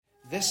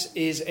This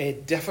is a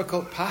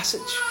difficult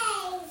passage.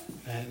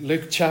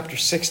 Luke chapter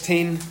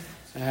 16.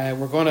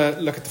 We're going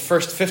to look at the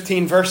first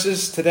 15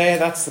 verses today.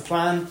 That's the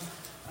plan.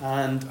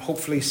 And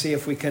hopefully see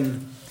if we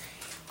can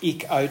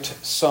eke out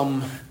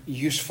some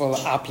useful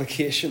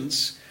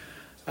applications.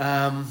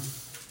 The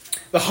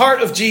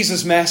heart of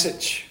Jesus'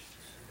 message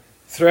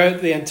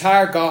throughout the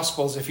entire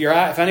Gospels. If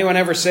anyone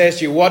ever says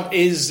to you, what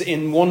is,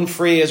 in one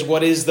phrase,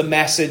 what is the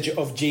message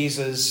of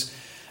Jesus?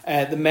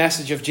 The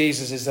message of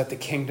Jesus is that the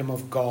kingdom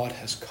of God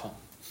has come.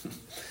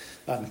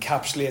 That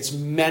encapsulates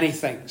many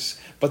things.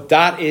 But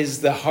that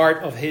is the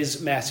heart of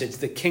his message.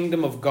 The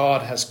kingdom of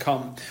God has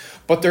come.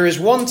 But there is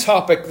one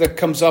topic that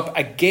comes up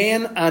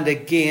again and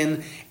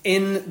again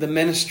in the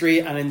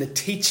ministry and in the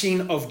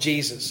teaching of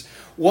Jesus.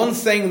 One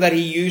thing that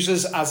he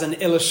uses as an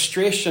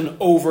illustration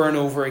over and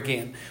over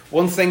again.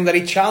 One thing that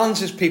he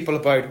challenges people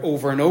about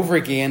over and over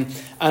again.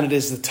 And it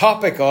is the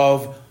topic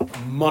of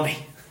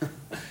money.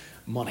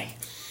 Money.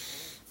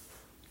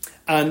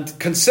 And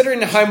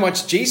considering how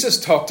much Jesus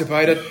talked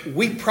about it,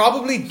 we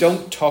probably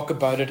don't talk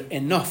about it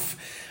enough.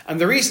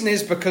 And the reason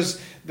is because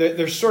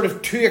there's sort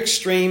of two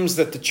extremes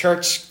that the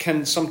church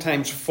can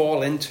sometimes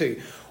fall into.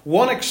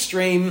 One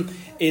extreme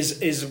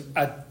is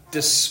a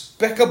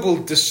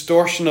despicable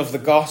distortion of the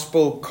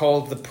gospel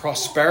called the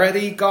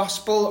prosperity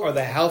gospel or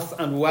the health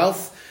and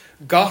wealth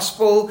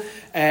gospel,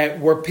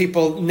 where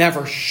people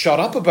never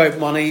shut up about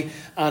money,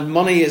 and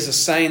money is a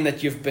sign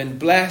that you've been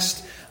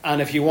blessed,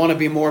 and if you want to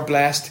be more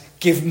blessed,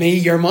 give me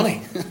your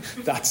money.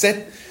 That's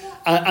it.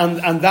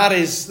 And that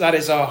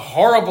is a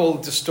horrible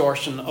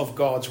distortion of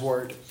God's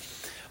word.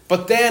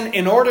 But then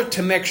in order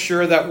to make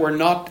sure that we're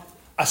not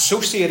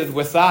associated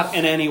with that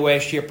in any way,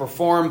 shape or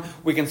form,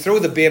 we can throw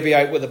the baby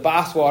out with the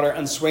bathwater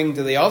and swing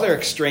to the other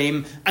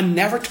extreme and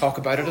never talk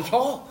about it at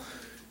all.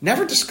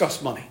 Never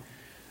discuss money.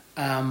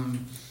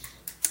 And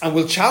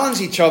we'll challenge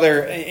each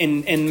other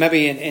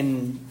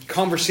in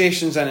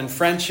conversations and in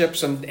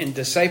friendships and in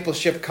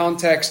discipleship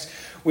context.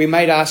 We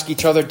might ask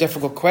each other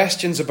difficult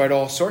questions about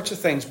all sorts of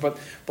things, but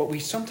we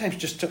sometimes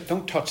just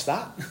don't touch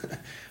that.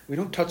 We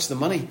don't touch the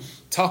money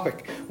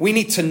topic. We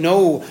need to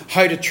know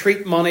how to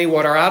treat money,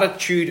 what our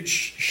attitude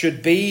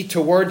should be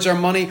towards our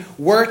money,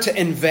 where to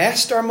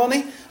invest our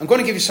money. I'm going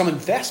to give you some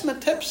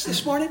investment tips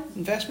this morning.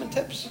 Investment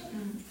tips.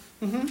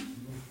 Mm-hmm.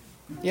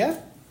 Yeah.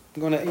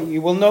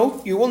 You will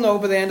know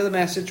by the end of the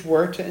message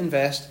where to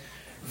invest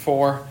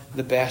for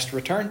the best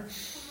return.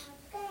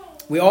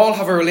 We all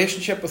have a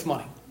relationship with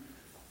money.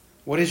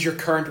 What is your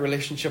current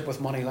relationship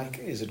with money like?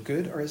 Is it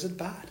good or is it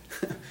bad?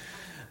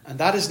 And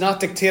that is not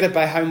dictated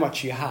by how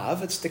much you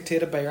have. It's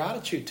dictated by your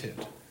attitude to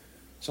it.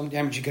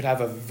 Sometimes you could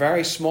have a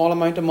very small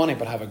amount of money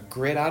but have a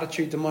great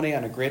attitude to money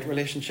and a great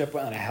relationship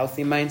and a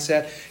healthy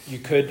mindset. You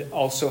could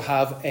also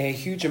have a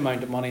huge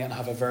amount of money and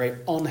have a very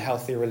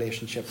unhealthy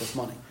relationship with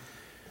money.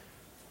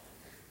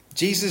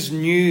 Jesus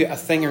knew a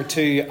thing or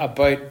two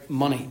about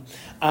money.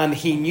 And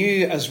he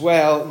knew as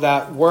well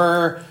that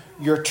where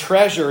your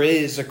treasure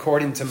is,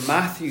 according to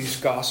Matthew's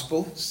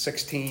Gospel,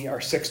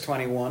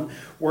 6:21,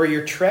 where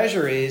your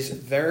treasure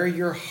is, there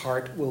your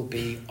heart will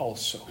be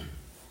also.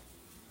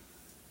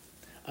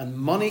 And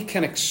money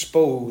can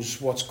expose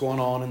what's going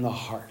on in the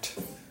heart,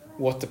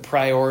 what the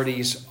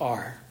priorities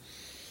are.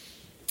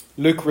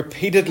 Luke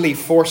repeatedly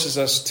forces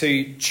us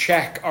to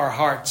check our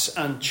hearts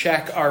and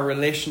check our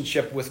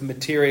relationship with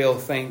material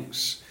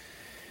things.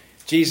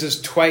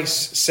 Jesus twice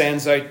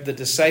sends out the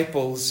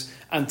disciples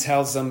and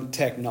tells them,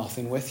 take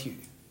nothing with you.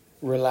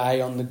 Rely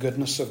on the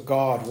goodness of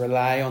God.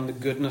 Rely on the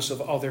goodness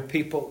of other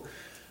people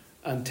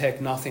and take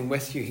nothing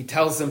with you. He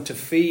tells them to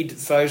feed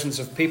thousands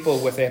of people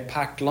with a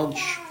packed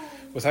lunch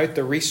without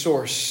the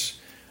resource.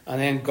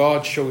 And then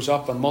God shows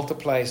up and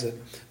multiplies it.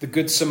 The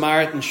Good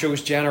Samaritan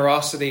shows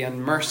generosity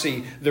and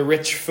mercy. The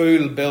rich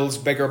fool builds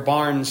bigger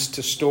barns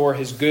to store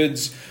his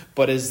goods,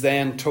 but is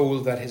then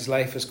told that his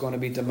life is going to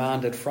be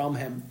demanded from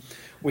him.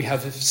 We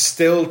have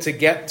still to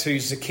get to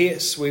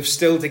Zacchaeus. We have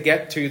still to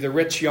get to the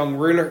rich young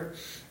ruler.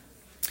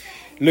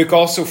 Luke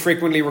also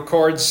frequently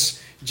records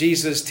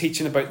Jesus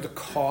teaching about the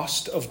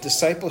cost of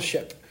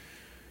discipleship.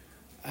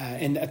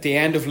 At the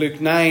end of Luke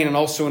 9 and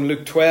also in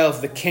Luke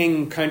 12, the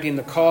king counting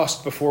the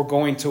cost before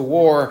going to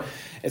war.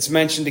 It's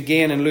mentioned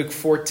again in Luke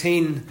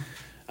 14.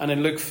 And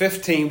in Luke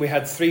 15, we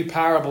had 3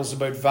 parables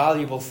about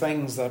valuable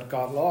things that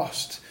got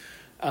lost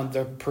and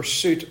the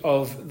pursuit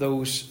of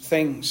those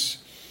things.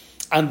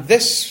 And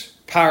this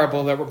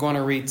parable that we're going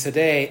to read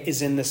today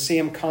is in the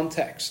same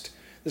context.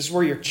 This is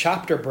where your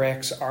chapter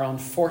breaks are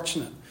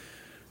unfortunate,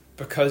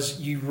 because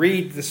you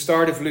read the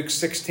start of Luke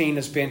 16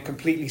 as being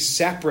completely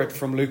separate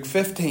from Luke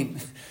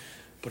 15.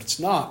 But it's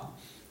not.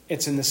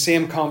 It's in the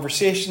same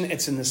conversation,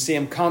 it's in the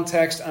same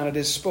context, and it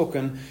is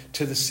spoken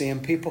to the same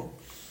people.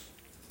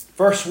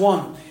 Verse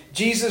 1,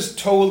 Jesus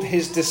told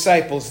his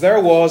disciples, there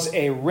was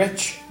a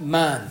rich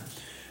man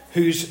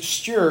whose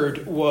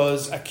steward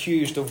was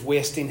accused of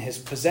wasting his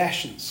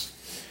possessions.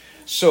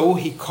 So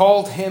he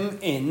called him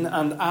in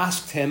and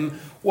asked him,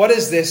 what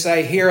is this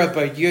I hear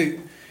about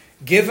you?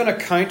 Give an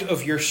account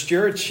of your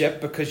stewardship,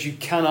 because you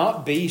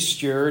cannot be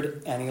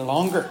steward any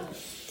longer.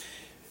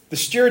 The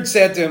steward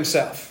said to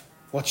himself,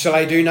 what shall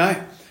I do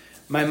now?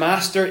 My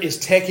master is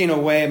taking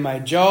away my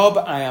job.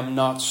 I am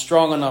not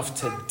strong enough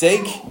to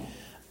dig,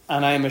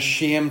 and I am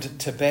ashamed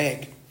to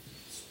beg.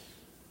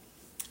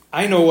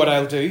 I know what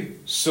I'll do,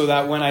 so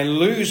that when I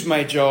lose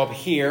my job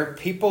here,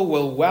 people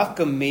will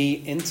welcome me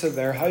into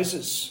their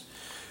houses.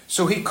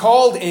 So he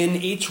called in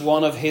each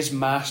one of his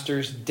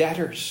master's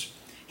debtors.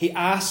 He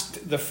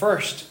asked the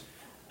first,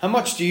 how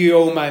much do you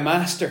owe my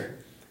master?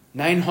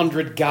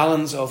 900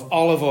 gallons of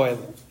olive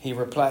oil, he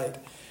replied.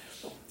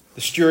 The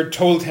steward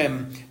told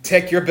him,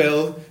 take your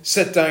bill,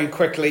 sit down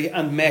quickly,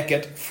 and make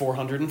it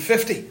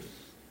 450.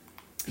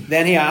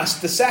 Then he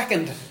asked the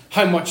second,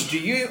 how much do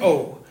you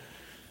owe?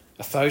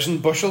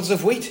 1,000 bushels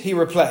of wheat, he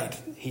replied.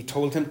 He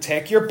told him,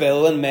 take your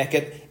bill and make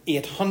it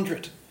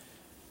 800.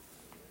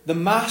 The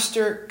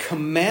master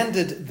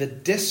commended the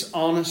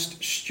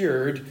dishonest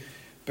steward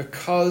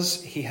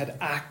because he had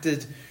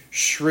acted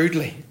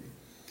shrewdly.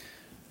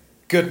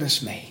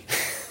 Goodness me.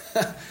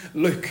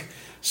 Luke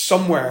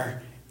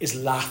somewhere is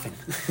laughing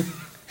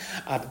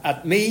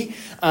at me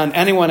and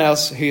anyone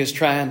else who is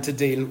trying to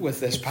deal with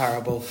this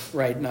parable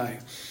right now.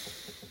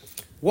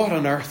 What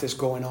on earth is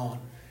going on?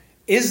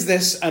 Is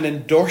this an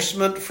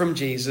endorsement from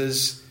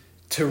Jesus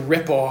to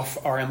rip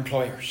off our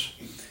employers?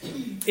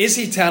 Is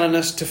he telling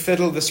us to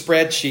fiddle the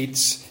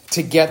spreadsheets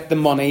to get the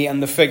money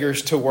and the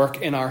figures to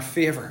work in our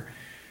favour?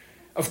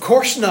 Of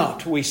course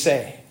not, we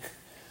say.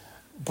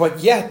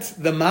 But yet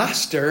the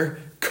master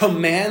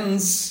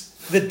commends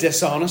the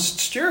dishonest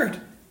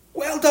steward.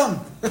 Well done.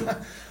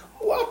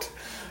 What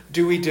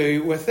do we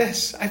do with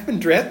this? I've been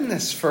dreading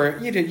this for,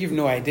 you've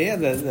no idea,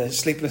 the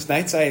sleepless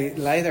nights I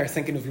lie there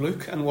thinking of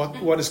Luke and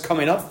what is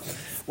coming up,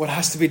 what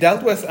has to be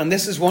dealt with, and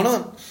this is one of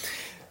them.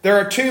 There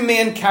are two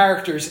main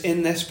characters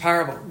in this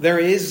parable. There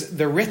is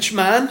the rich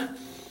man,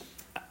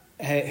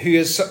 who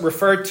is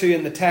referred to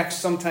in the text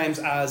sometimes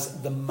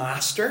as the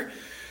master.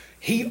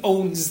 He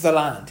owns the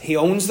land. He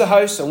owns the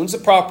house, owns the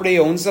property,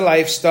 owns the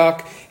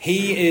livestock.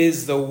 He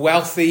is the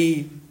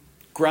wealthy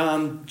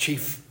grand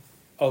chief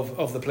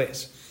of the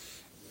place.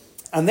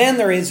 And then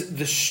there is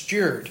the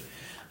steward.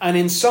 And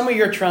in some of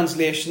your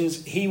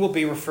translations, he will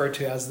be referred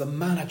to as the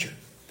manager.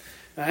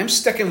 Now, I'm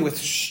sticking with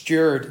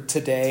steward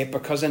today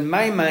because in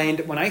my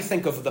mind, when I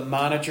think of the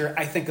manager,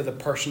 I think of the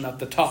person at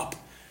the top.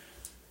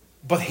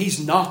 But he's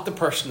not the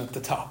person at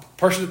the top. The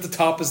person at the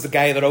top is the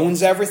guy that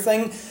owns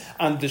everything,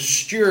 and the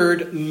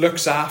steward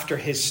looks after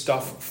his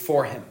stuff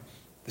for him.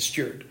 The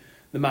steward,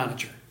 the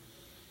manager.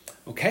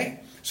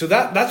 Okay? So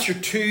that's your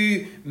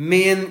two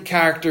main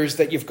characters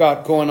that you've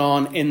got going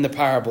on in the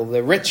parable.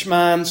 The rich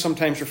man,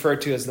 sometimes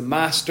referred to as the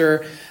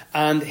master,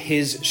 and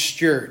his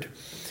steward.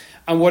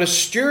 And what a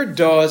steward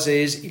does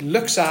is he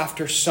looks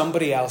after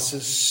somebody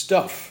else's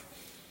stuff.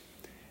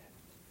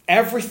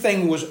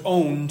 Everything was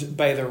owned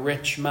by the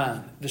rich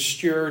man. The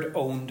steward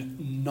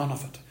owned none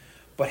of it.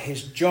 But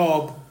his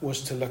job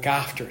was to look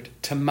after it,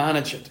 to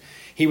manage it.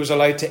 He was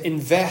allowed to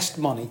invest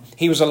money.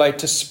 He was allowed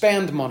to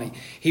spend money.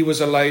 He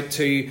was allowed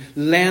to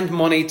lend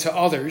money to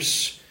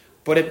others,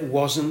 but it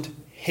wasn't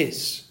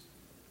his.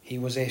 He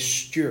was a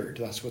steward.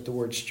 That's what the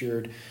word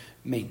steward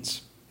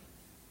means.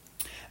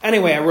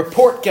 Anyway, a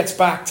report gets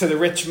back to the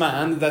rich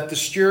man that the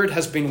steward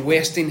has been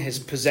wasting his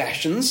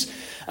possessions,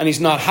 and he's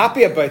not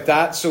happy about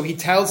that. So he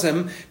tells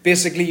him,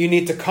 basically, you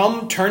need to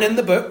come, turn in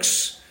the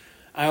books.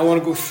 I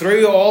want to go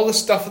through all the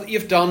stuff that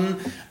you've done,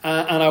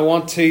 and I'm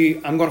going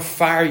to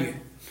fire you.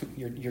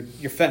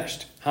 You're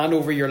finished. Hand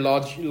over your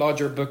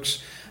lodger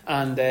books,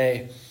 and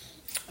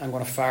I'm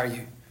going to fire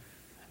you.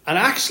 And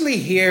actually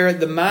here,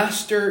 the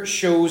master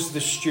shows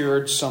the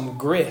steward some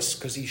grace,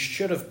 because he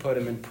should have put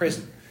him in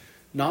prison.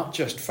 Not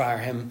just fire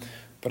him,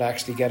 but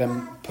actually get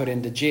him put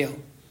into jail.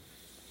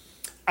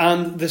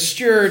 And the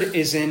steward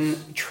is in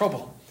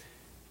trouble.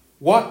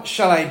 What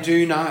shall I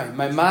do now?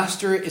 My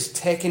master is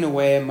taking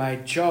away my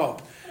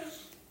job.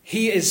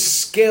 He is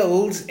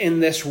skilled in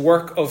this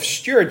work of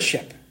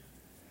stewardship.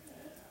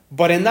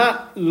 But in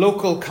that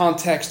local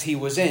context he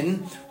was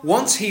in,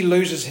 once he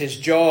loses his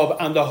job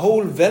and the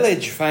whole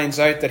village finds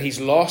out that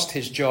he's lost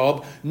his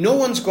job, no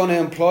one's going to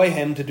employ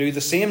him to do the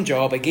same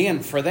job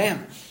again for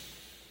them.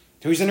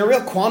 So he's in a real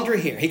quandary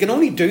here. He can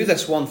only do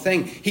this one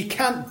thing. He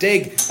can't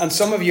dig. And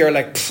some of you are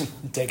like,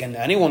 digging.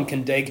 Anyone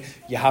can dig.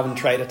 You haven't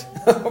tried it.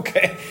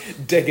 Okay.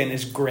 Digging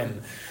is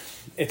grim.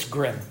 It's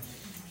grim.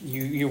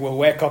 You will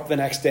wake up the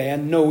next day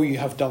and know you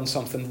have done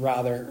something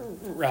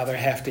rather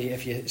hefty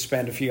if you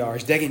spend a few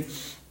hours digging.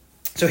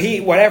 So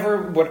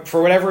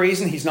for whatever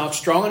reason, he's not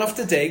strong enough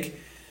to dig,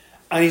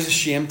 and he's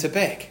ashamed to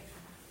beg.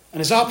 And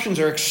his options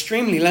are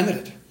extremely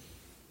limited.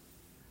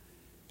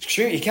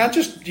 You can't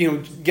just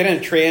get in a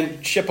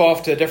train, ship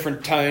off to a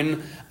different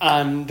town,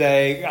 and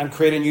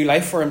create a new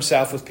life for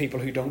himself with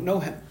people who don't know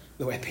him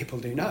the way people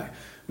do now.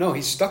 No,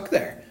 he's stuck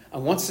there.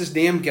 And once his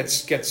name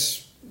gets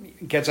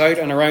out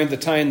and around the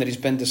town that he's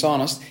been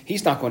dishonest,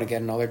 he's not going to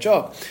get another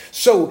job.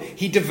 So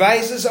he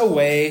devises a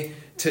way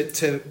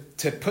to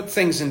put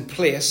things in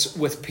place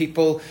with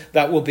people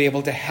that will be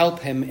able to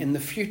help him in the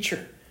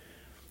future.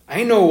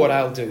 I know what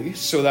I'll do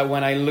so that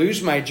when I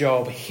lose my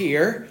job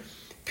here,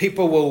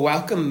 people will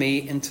welcome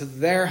me into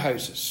their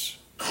houses.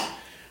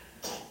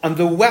 And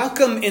the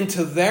welcome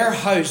into their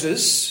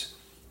houses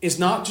is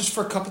not just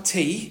for a cup of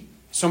tea,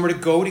 somewhere to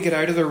go to get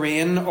out of the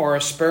rain, or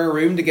a spare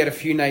room to get a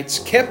few nights'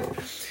 kip.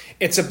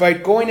 It's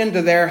about going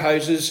into their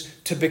houses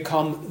to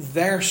become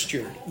their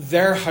steward,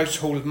 their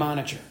household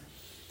manager.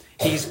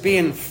 He's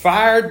being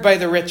fired by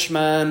the rich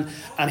man,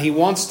 and he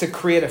wants to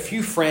create a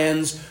few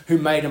friends who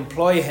might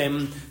employ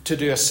him to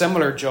do a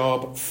similar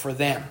job for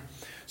them.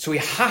 So he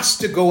has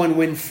to go and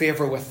win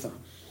favour with them.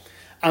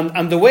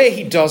 And the way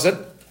he does it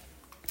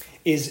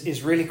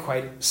is really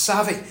quite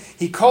savvy.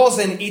 He calls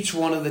in each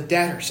one of the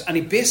debtors, and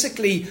he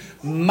basically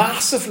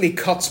massively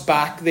cuts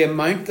back the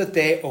amount that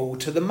they owe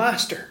to the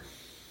master.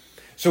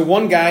 So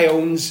one guy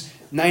owns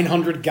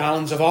 900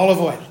 gallons of olive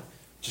oil.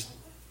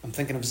 I'm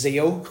thinking of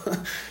Zio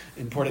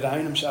in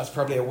Portadown. I'm sure that's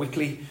probably a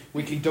weekly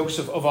dose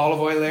of olive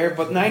oil there.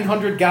 But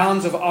 900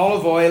 gallons of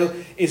olive oil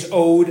is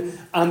owed,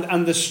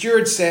 and the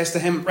steward says to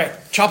him, right,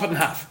 chop it in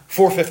half.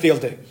 450 will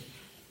do.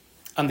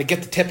 And they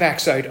get the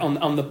Tipex out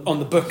on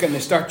the book, and they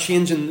start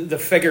changing the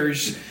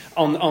figures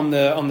on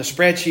the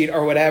spreadsheet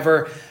or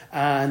whatever,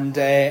 and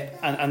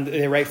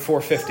they write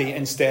 450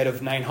 instead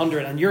of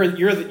 900. And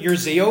you're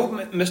Zio,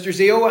 Mr.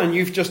 Zio, and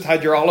you've just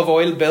had your olive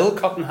oil bill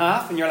cut in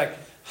half, and you're like,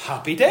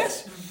 happy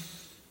days.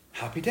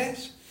 Happy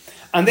days.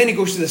 And then he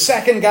goes to the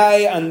second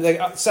guy, and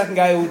the second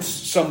guy owes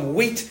some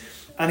wheat,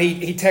 and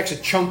he takes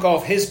a chunk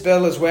off his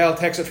bill as well,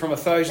 takes it from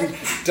 1,000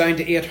 down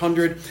to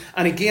 800.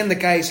 And again, the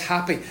guy's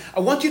happy.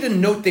 I want you to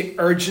note the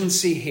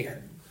urgency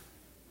here.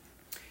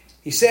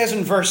 He says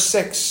in verse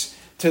 6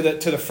 to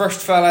the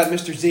first fella,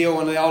 Mr. Zio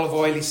on the olive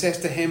oil, he says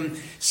to him,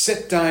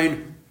 sit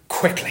down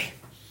quickly.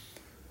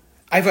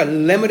 I've a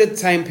limited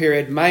time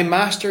period. My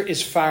master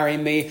is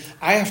firing me.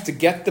 I have to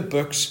get the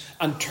books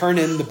and turn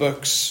in the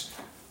books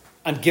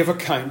and give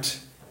account.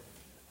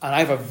 And I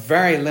have a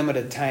very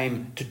limited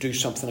time to do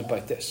something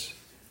about this.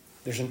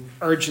 There's an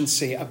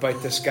urgency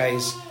about this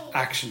guy's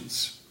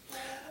actions.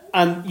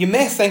 And you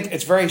may think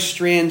it's very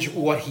strange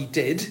what he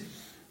did,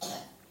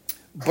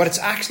 but it's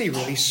actually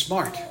really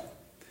smart.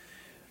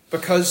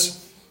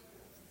 Because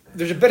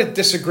there's a bit of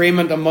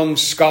disagreement among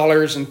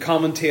scholars and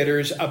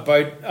commentators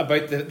about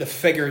the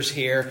figures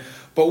here.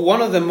 But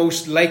one of the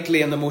most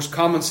likely and the most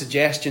common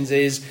suggestions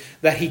is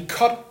that he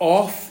cut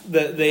off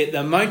the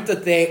amount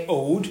that they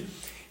owed.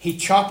 He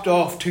chopped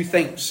off two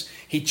things.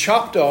 He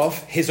chopped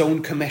off his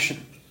own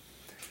commission.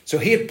 So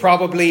he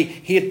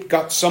had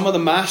got some of the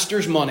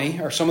master's money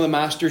or some of the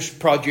master's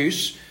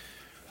produce,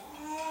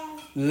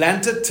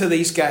 lent it to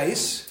these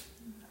guys,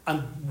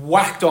 and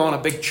whacked on a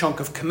big chunk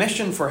of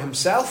commission for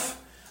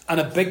himself and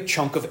a big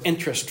chunk of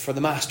interest for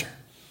the master.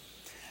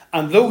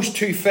 And those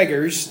two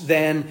figures,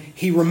 then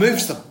he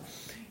removes them.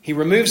 He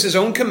removes his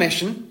own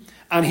commission,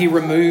 and he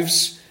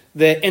removes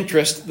the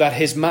interest that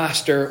his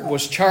master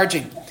was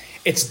charging.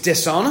 It's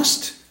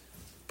dishonest,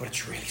 but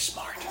it's really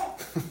smart.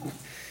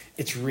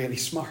 It's really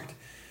smart.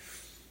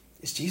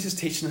 Is Jesus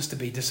teaching us to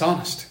be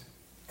dishonest?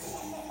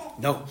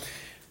 No.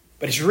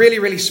 But it's really,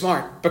 really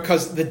smart,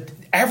 because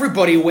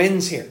everybody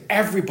wins here.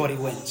 Everybody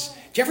wins.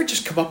 Do you ever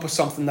just come up with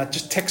something that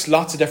just ticks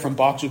lots of different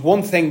boxes?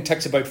 One thing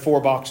ticks about 4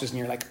 boxes, and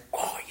you're like,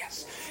 oh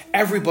yes.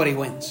 Everybody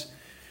wins.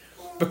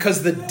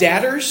 Because the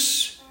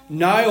debtors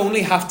now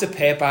only have to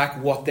pay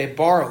back what they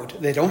borrowed.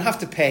 They don't have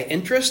to pay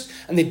interest,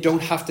 and they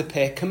don't have to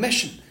pay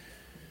commission.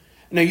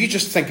 Now you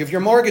just think of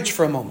your mortgage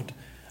for a moment.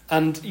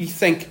 And you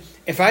think,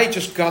 if I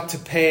just got to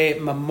pay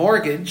my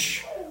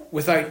mortgage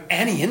without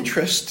any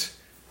interest,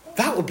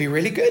 that would be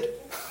really good.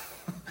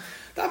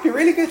 That'd be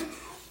really good.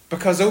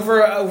 Because over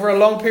a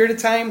long period of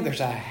time, there's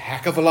a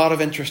heck of a lot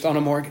of interest on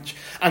a mortgage.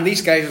 And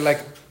these guys are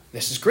like,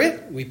 this is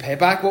great. We pay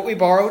back what we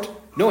borrowed.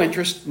 No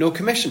interest, no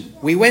commission.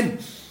 We win.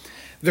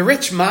 The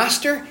rich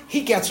master,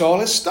 he gets all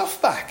his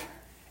stuff back.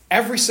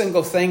 Every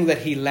single thing that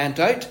he lent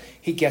out,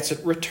 he gets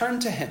it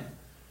returned to him.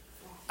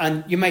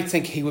 And you might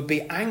think he would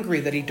be angry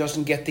that he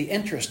doesn't get the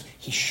interest.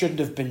 He shouldn't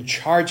have been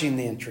charging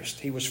the interest.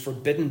 He was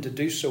forbidden to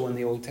do so in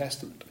the Old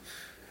Testament.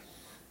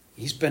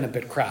 He's been a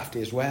bit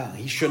crafty as well.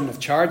 He shouldn't have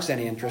charged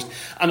any interest.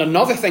 And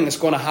another thing that's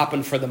going to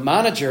happen for the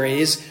manager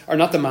is, or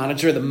not the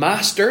manager, the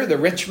master, the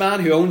rich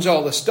man who owns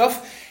all the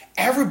stuff,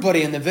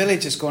 everybody in the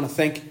village is going to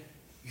think,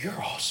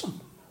 you're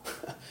awesome.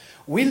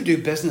 We'll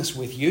do business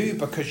with you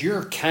because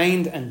you're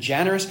kind and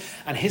generous,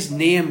 and his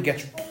name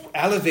gets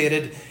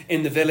elevated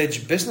in the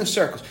village business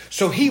circles.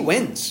 So he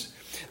wins.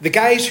 The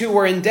guys who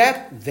were in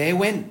debt, they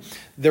win.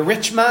 The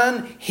rich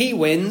man, he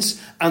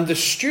wins. And the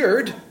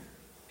steward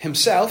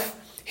himself,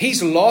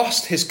 he's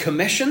lost his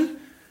commission,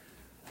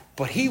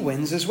 but he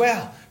wins as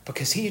well,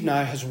 because he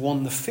now has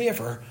won the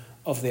favour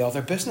of the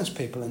other business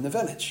people in the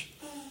village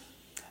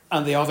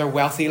and the other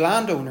wealthy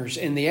landowners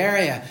in the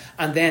area.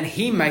 And then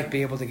he might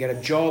be able to get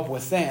a job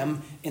with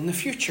them in the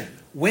future.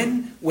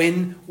 Win,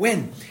 win,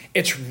 win.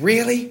 It's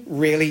really,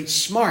 really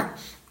smart.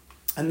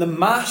 And the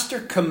master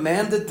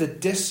commended the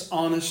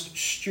dishonest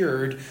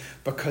steward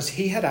because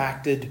he had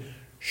acted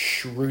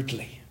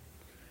shrewdly.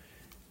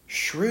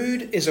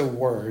 Shrewd is a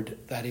word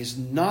that is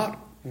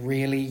not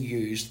really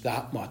used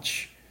that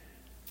much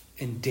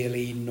in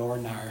daily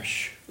Northern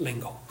Irish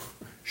lingo.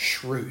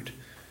 Shrewd.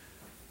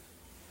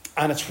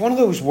 And it's one of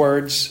those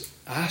words.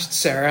 I asked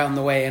Sarah on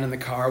the way in the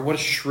car, what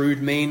does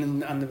shrewd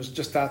mean? And there was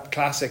just that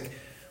classic,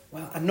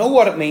 well, I know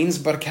what it means,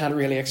 but I can't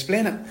really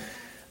explain it.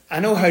 I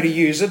know how to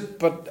use it,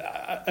 but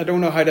I don't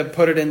know how to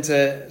put it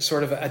into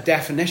sort of a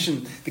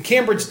definition. The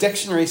Cambridge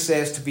Dictionary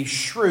says to be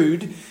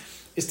shrewd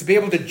is to be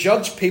able to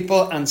judge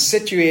people and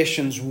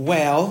situations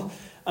well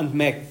and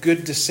make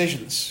good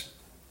decisions.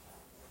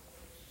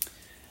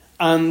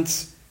 And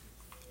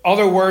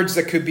other words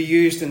that could be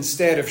used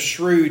instead of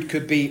shrewd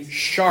could be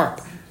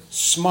sharp,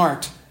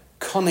 smart,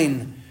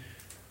 cunning,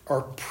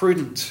 or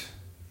prudent.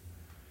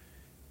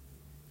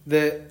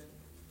 The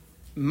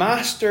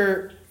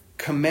master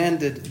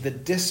commended the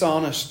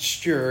dishonest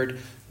steward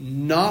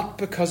not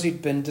because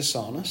he'd been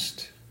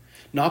dishonest,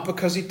 not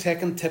because he'd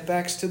taken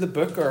Tipp-Ex to the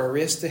book or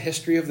erased the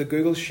history of the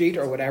Google sheet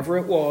or whatever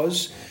it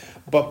was,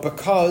 but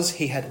because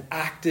he had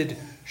acted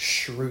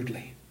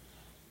shrewdly.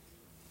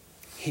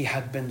 He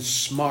had been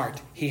smart.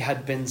 He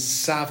had been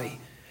savvy.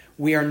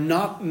 We are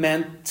not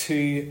meant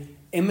to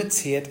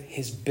imitate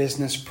his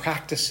business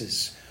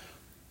practices,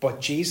 but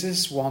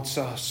Jesus wants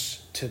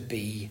us to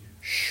be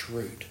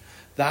shrewd.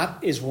 That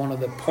is one of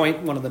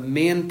the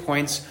main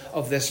points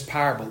of this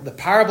parable. The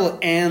parable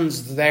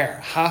ends there,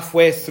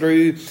 halfway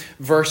through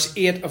verse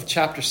 8 of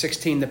chapter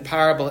 16. The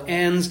parable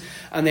ends,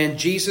 and then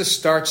Jesus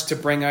starts to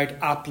bring out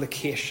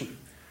application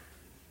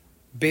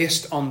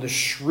based on the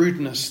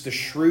shrewdness, the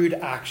shrewd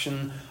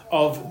action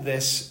of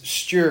this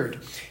steward.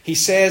 He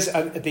says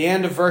at the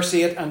end of verse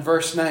 8 and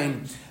verse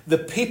 9, the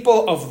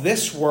people of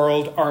this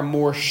world are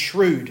more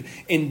shrewd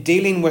in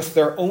dealing with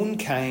their own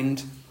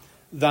kind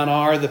than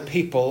are the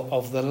people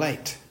of the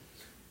light.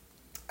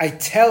 I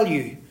tell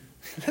you,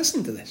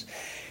 listen to this,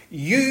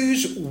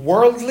 use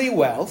worldly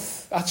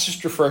wealth, that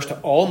just refers to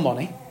all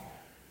money,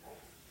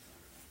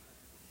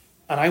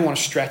 and I want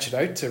to stretch it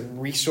out to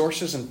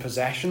resources and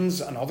possessions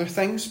and other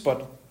things,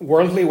 but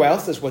worldly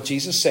wealth is what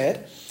Jesus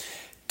said,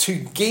 to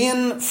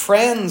gain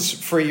friends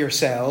for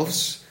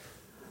yourselves,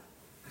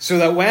 so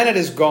that when it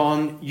is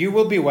gone, you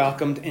will be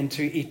welcomed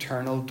into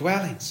eternal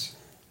dwellings.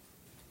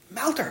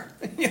 Melter.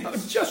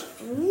 Just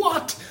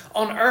what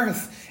on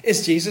earth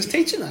is Jesus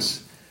teaching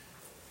us?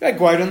 I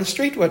go out on the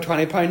street with a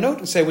 £20 note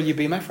and say, will you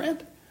be my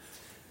friend?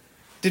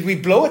 Did we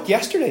blow it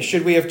yesterday?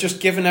 Should we have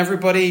just given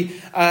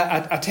everybody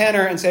a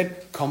tenner and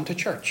said, come to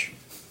church?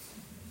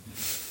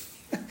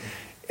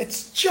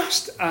 It's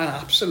just an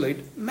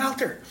absolute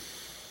melter.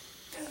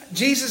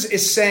 Jesus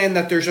is saying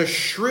that there's a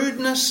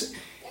shrewdness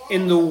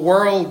in the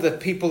world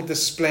that people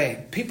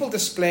display. People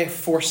display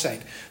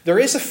foresight. There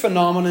is a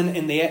phenomenon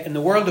in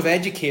the world of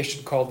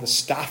education called the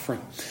staff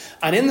room.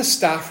 And in the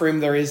staff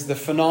room, there is the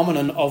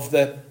phenomenon of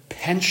the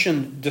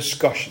pension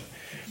discussion.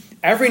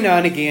 Every now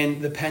and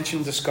again, the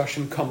pension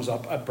discussion comes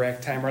up at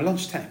break time or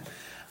lunchtime.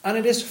 And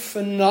it is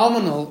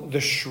phenomenal, the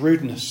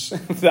shrewdness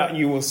that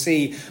you will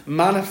see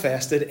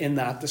manifested in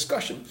that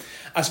discussion.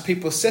 As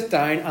people sit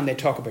down and they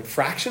talk about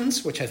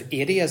fractions, which have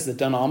 80 as the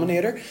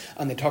denominator,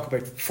 and they talk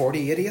about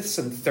 40 80ths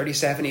and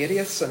 37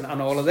 80ths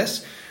and all of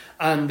this,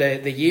 and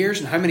the years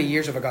and how many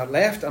years have I got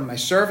left, and my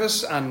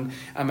service, and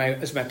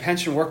is my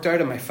pension worked out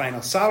on my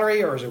final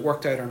salary, or is it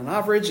worked out on an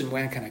average, and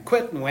when can I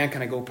quit, and when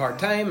can I go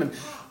part-time, and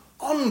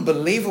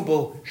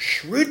unbelievable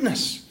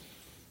shrewdness.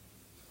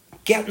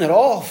 Getting it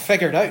all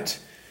figured out.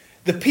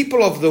 The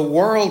people of the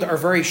world are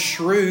very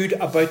shrewd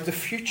about the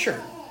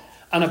future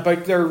and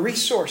about their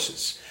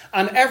resources.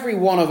 And every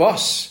one of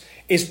us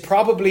is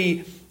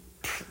probably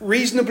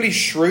reasonably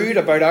shrewd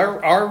about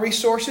our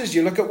resources.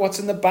 You look at what's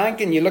in the bank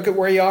and you look at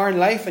where you are in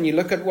life and you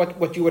look at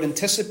what you would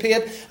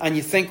anticipate and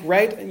you think,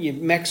 right, and you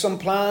make some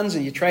plans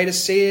and you try to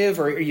save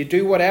or you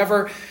do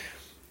whatever.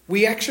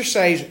 We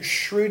exercise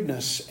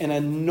shrewdness in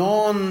a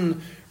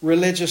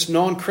non-religious,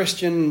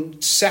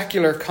 non-Christian,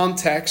 secular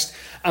context.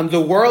 And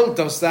the world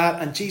does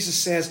that, and Jesus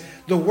says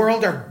the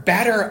world are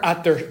better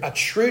at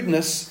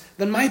shrewdness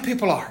than my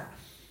people are.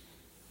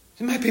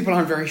 My people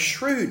aren't very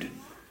shrewd,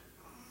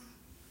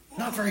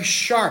 not very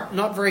sharp,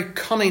 not very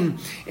cunning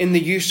in the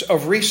use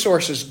of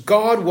resources.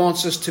 God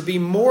wants us to be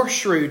more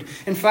shrewd.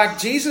 In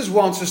fact, Jesus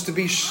wants us to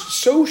be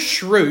so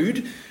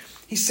shrewd.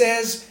 He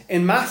says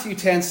in Matthew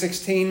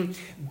 10:16,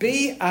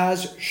 be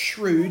as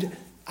shrewd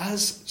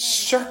as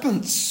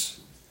serpents.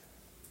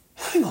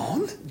 Hang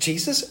on,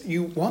 Jesus,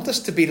 you want us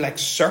to be like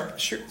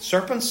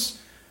serpents?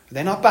 Are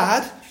they not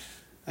bad?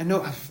 I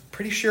know, I'm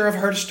pretty sure I've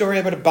heard a story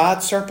about a bad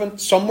serpent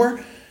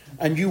somewhere.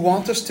 And you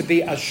want us to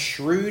be as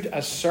shrewd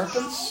as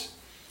serpents?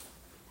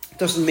 It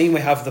doesn't mean we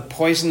have the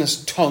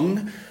poisonous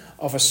tongue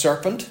of a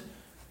serpent,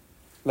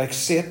 like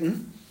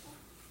Satan.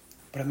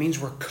 But it means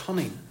we're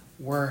cunning,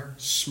 we're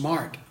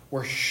smart,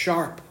 we're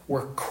sharp,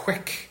 we're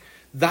quick.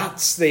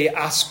 That's the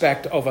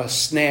aspect of a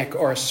snake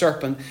or a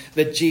serpent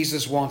that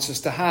Jesus wants us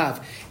to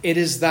have. It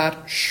is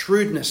that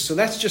shrewdness. So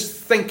let's just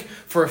think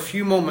for a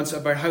few moments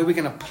about how we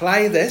can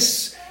apply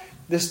this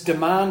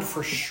demand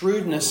for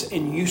shrewdness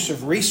in use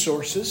of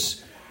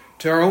resources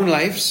to our own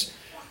lives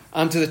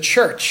and to the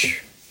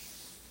church.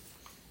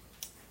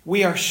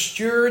 We are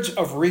stewards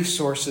of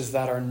resources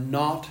that are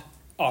not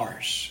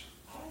ours.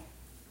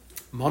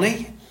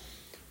 Money,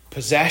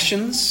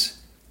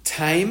 possessions,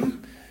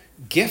 time,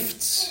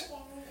 gifts.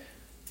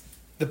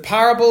 The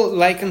parable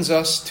likens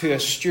us to a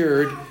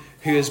steward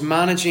who is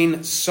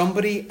managing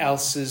somebody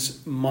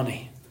else's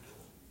money.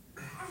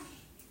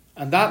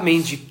 And that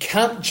means you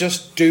can't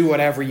just do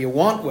whatever you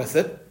want with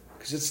it,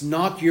 because it's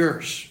not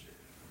yours.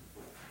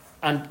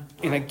 And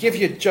I give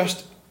you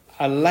just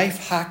a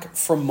life hack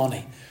for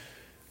money.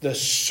 The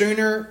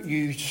sooner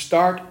you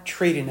start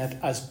treating it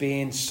as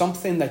being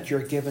something that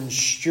you're given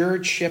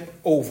stewardship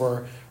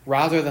over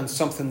rather than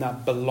something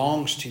that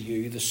belongs to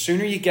you, the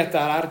sooner you get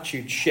that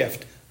attitude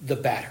shift, the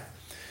better.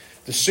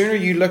 The sooner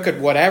you look at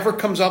whatever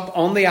comes up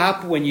on the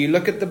app, when you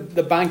look at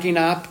the banking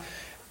app,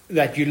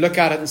 that you look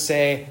at it and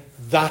say,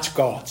 that's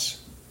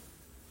God's.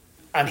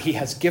 And He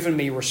has given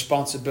me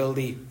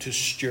responsibility to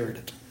steward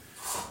it.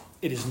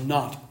 It is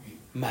not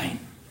mine.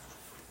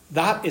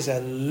 That is a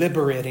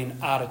liberating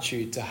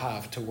attitude to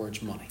have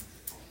towards money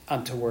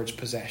and towards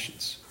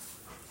possessions.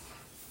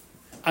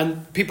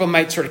 And people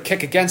might sort of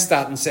kick against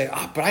that and say,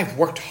 but I've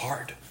worked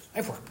hard.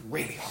 I've worked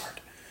really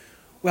hard.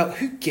 Well,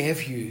 who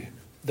gave you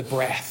the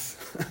breath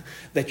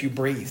that you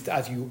breathed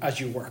as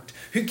you worked?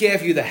 Who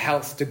gave you the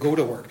health to go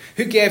to work?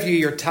 Who gave you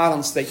your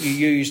talents that you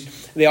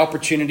used, the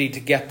opportunity to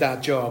get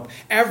that job?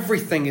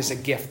 Everything is a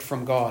gift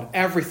from God.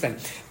 Everything.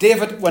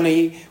 David, when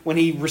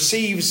he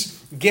receives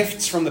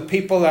gifts from the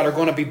people that are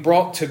going to be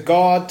brought to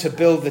God to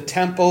build the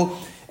temple,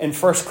 in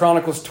 1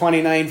 Chronicles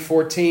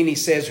 29:14, he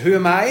says, "Who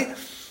am I?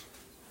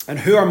 And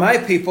who are my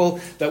people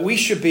that we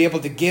should be able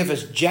to give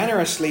as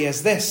generously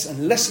as this?"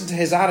 And listen to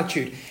his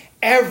attitude.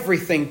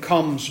 Everything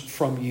comes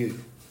from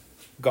you,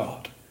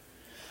 God.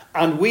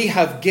 And we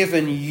have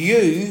given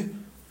you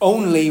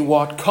only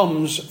what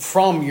comes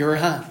from your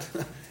hand.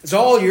 It's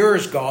all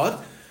yours,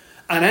 God.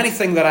 And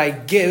anything that I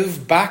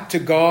give back to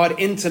God,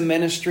 into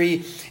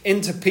ministry,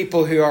 into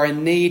people who are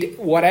in need,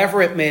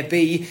 whatever it may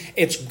be,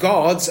 it's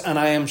God's and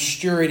I am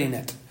stewarding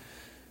it.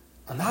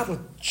 And that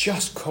will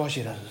just cause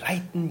you to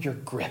lighten your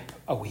grip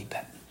a wee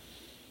bit.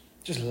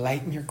 Just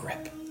lighten your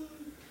grip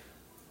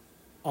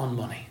on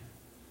money.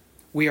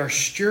 We are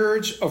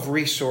stewards of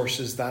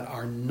resources that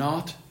are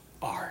not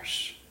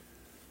ours.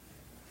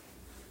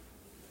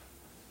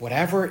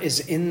 Whatever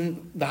is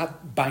in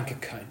that bank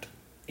account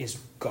is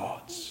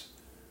God's.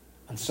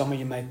 And some of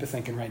you might be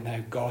thinking right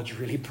now, God's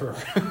really poor.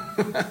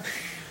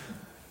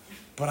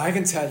 But I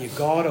can tell you,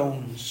 God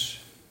owns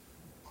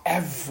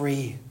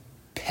every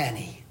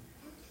penny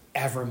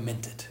ever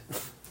minted,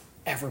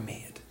 ever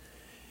made.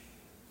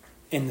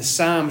 In the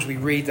Psalms, we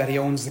read that He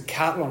owns the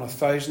cattle on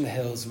 1,000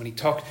 hills. When He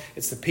talked,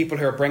 it's the people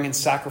who are bringing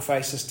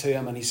sacrifices to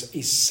Him, and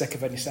he's sick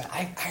of it. He said,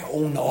 I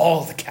own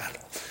all the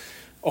cattle,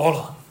 all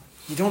of them.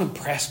 You don't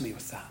impress me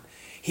with that.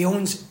 He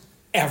owns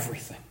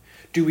everything.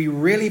 Do we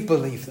really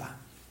believe that?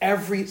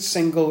 Every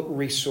single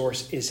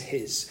resource is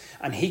His.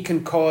 And He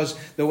can cause,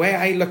 the way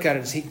I look at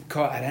it is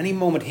at any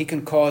moment He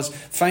can cause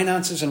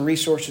finances and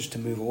resources to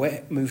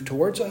move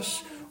towards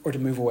us or to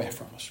move away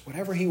from us.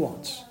 Whatever He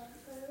wants.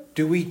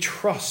 Do we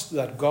trust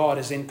that God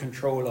is in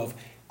control of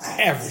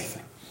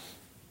everything?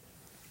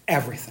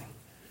 Everything.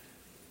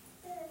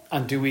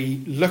 And do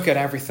we look at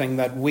everything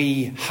that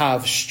we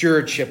have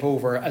stewardship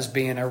over as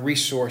being a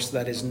resource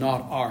that is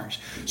not ours?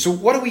 So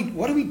what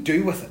do we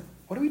do with it?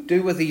 What do we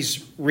do with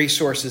these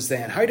resources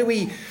then? How do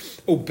we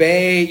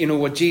obey,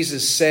 what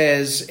Jesus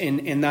says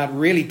in that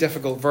really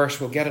difficult verse?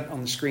 We'll get it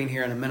on the screen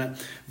here in a minute.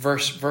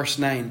 Verse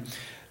 9.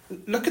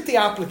 Look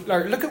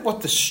at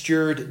what the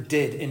steward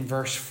did in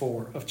verse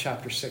 4 of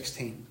chapter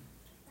 16.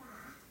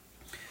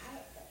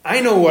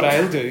 I know what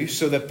I'll do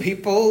so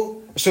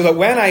that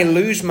when I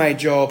lose my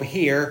job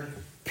here,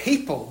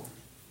 people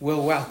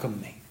will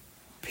welcome me.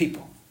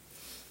 People.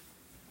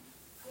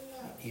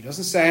 He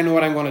doesn't say, I know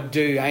what I'm going to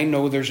do. I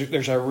know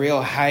there's a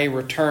real high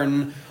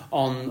return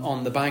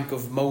on the bank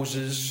of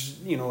Moses,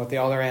 at the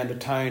other end of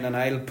town, and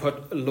I'll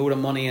put a load of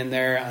money in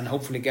there and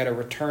hopefully get a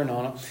return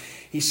on it.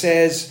 He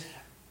says,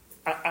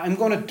 I'm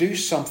going to do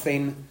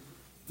something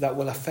that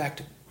will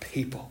affect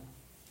people.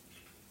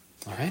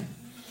 All right?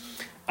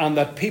 And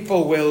that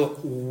people will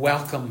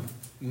welcome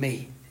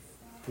me.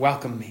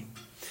 Welcome me.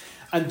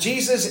 And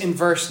Jesus in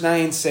verse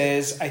 9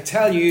 says, I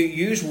tell you,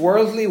 use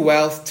worldly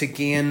wealth to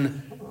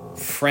gain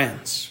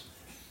friends.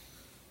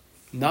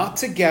 Not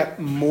to get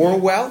more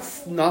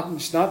wealth.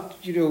 There's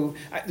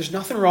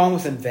nothing wrong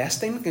with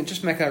investing. I can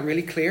just make that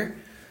really clear.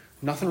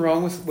 Nothing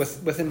wrong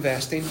with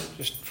investing.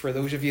 Just for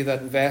those of you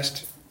that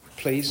invest,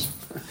 please,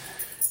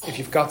 if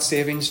you've got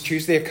savings,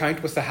 choose the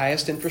account with the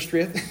highest interest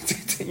rate.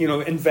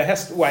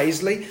 Invest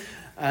wisely.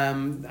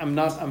 I'm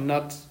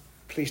not.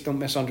 Please don't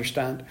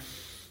misunderstand.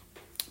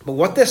 But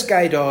what this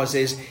guy does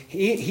is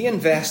he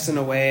invests in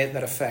a way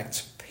that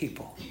affects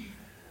people.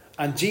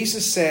 And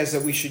Jesus says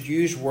that we should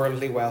use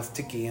worldly wealth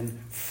to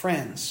gain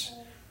friends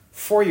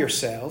for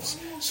yourselves,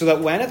 so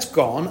that when it's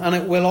gone, and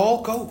it will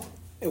all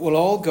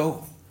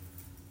go.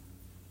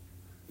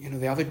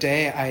 The other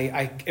day,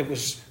 it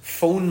was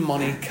phone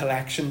money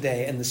collection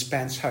day in the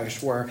Spence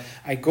house, where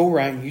I go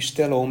round, you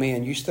still owe me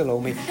and you still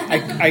owe me.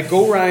 I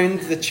go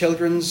round the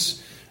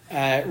children's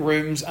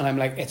rooms and I'm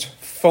like, it's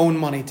phone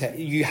money.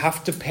 You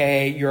have to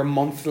pay your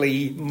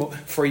monthly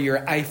for your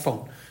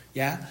iPhone.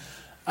 Yeah.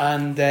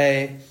 And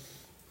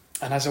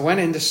as I went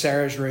into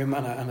Sarah's room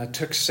and I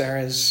took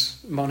Sarah's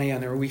money,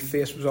 and her wee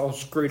face was all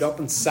screwed up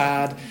and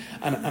sad,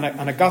 and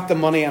I got the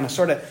money, and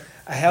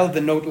I held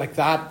the note like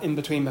that in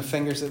between my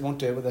fingers. It won't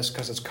do it with this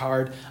because it's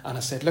card. And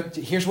I said, look,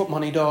 here's what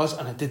money does.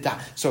 And I did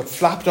that. So it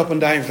flapped up and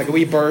down. It was like a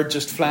wee bird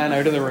just flying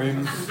out of the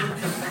room.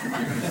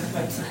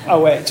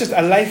 Oh, wait, just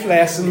a life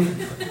lesson.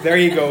 There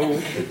you go.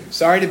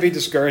 Sorry to be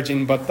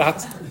discouraging, but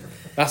that's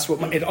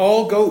what it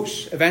all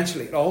goes.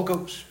 Eventually, it all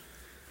goes.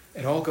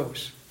 It all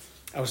goes.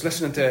 I was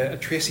listening to a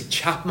Tracy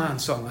Chapman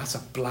song. That's a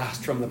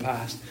blast from the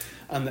past.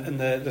 And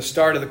the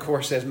start of the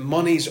chorus says,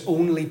 money's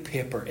only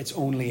paper. It's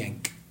only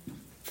ink.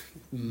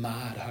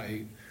 Mad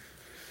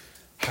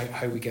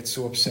how we get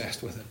so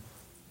obsessed with it.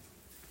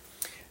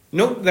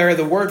 Note there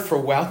the word for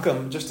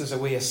welcome, just as a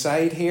wee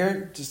aside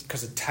here, just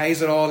because it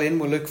ties it all in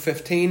with Luke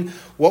 15.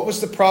 What was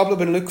the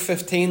problem in Luke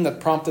 15 that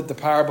prompted the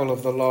parable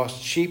of the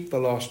lost sheep, the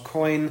lost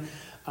coin,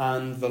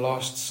 and the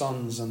lost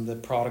sons, and the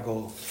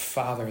prodigal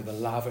father, the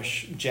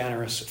lavish,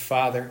 generous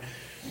father?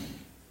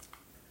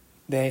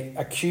 They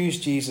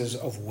accused Jesus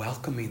of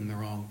welcoming the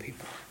wrong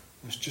people.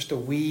 It was just a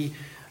wee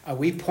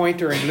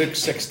pointer in Luke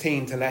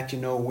 16 to let you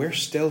know we're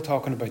still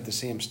talking about the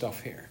same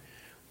stuff here.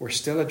 We're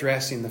still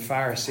addressing the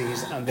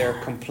Pharisees and their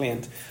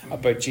complaint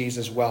about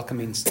Jesus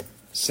welcoming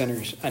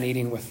sinners and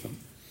eating with them.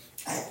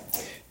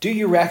 Do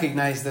you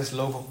recognize this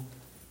logo?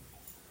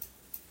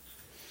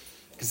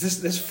 Because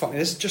this is funny.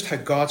 This is just how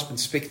God's been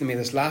speaking to me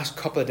this last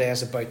couple of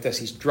days about this.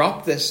 He's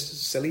dropped this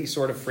silly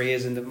sort of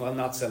phrase into, well,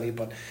 not silly,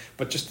 but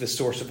just the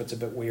source of it's a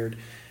bit weird.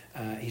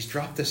 He's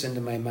dropped this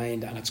into my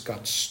mind and it's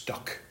got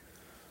stuck.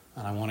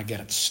 And I want to get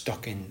it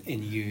stuck in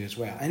you as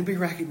well. Anybody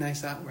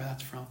recognize that, where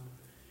that's from?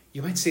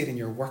 You might see it in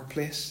your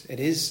workplace. It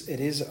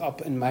is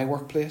up in my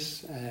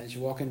workplace. As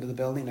you walk into the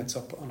building, it's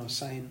up on a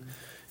sign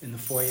in the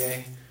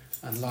foyer.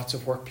 And lots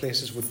of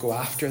workplaces would go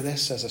after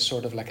this as a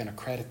sort of like an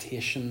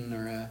accreditation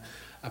or a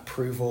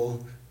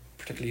approval,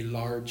 particularly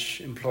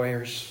large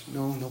employers.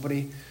 No,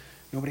 nobody.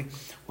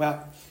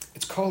 Well,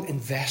 it's called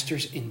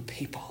Investors in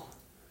People.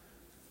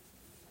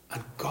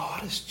 And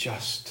God has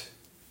just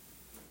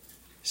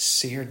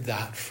seared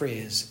that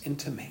phrase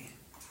into me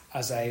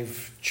as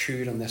I've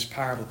chewed on this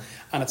parable.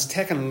 And it's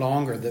taken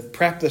longer. The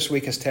prep this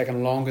week has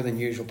taken longer than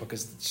usual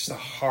because it's just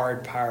a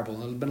hard parable.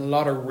 There's been a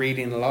lot of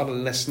reading, a lot of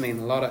listening,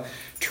 a lot of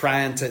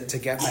trying to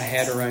get my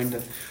head around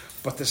it.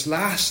 But this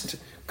last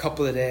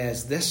couple of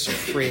days, this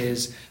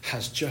phrase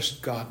has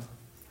just got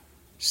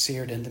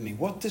seared into me.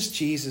 What does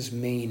Jesus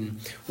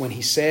mean when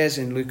he says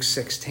in Luke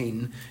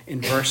 16,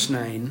 in verse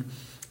 9,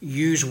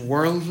 use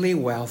worldly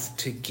wealth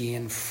to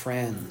gain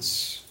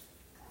friends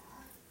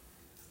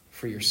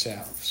for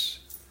yourselves,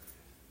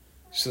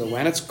 so that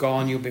when it's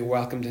gone, you'll be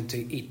welcomed into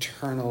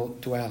eternal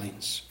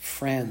dwellings.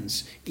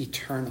 Friends,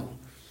 eternal.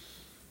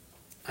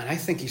 And I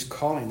think he's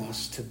calling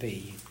us to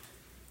be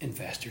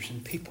investors in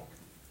people.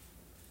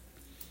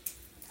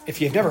 If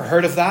you've never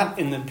heard of that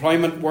in the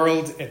employment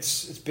world,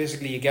 it's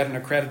basically you get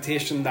an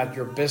accreditation that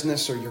your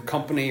business or your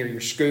company or your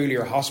school or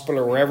your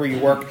hospital or wherever you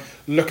work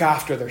look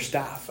after their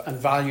staff and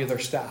value their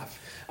staff.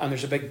 And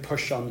there's a big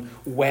push on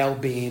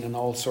well-being and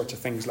all sorts of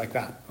things like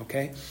that.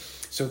 Okay?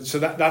 So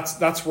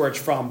that's where it's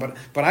from.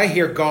 But I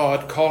hear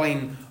God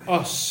calling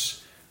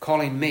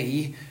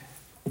me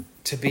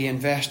to be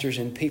investors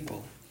in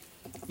people.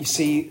 You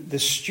see, the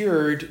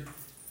steward,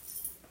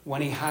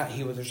 when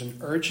there's an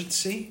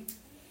urgency,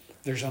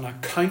 there's an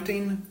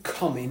accounting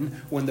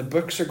coming. When the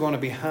books are going to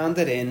be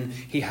handed in,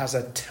 he has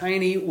a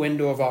tiny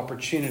window of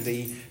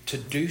opportunity to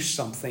do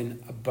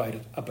something about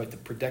it, about the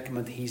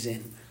predicament he's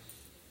in.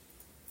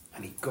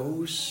 And he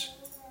goes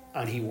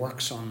and he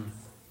works on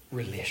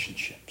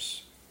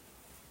relationships.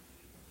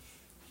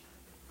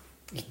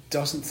 He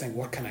doesn't think,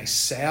 what can I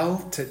sell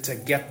to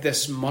get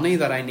this money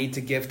that I need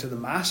to give to the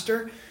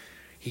master?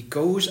 He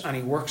goes and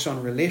he works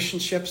on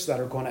relationships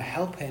that are going to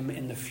help him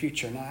in the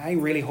future. Now, I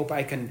really hope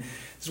I can...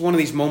 This is one of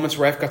these moments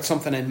where I've got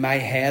something in my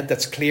head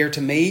that's clear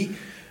to me,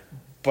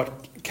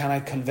 but can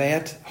I convey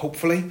it,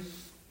 hopefully?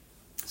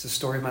 It's the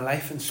story of my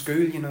life in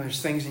school.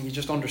 There's things and you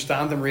just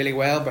understand them really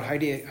well, but how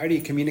do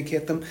you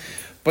communicate them?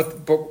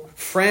 But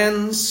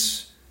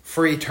friends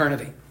for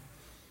eternity.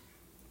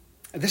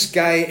 This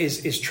guy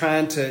is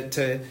trying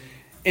to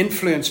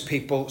influence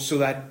people so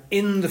that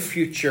in the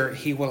future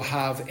he will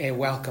have a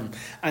welcome.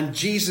 And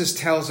Jesus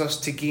tells us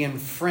to gain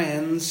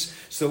friends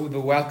so that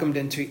we'll be welcomed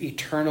into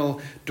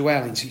eternal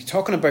dwellings. He's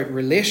talking about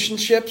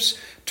relationships,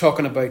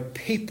 talking about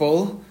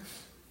people,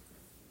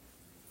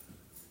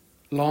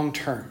 long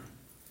term,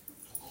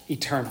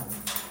 eternal.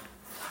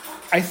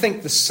 I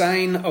think the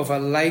sign of a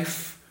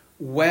life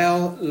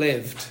well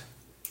lived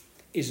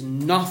is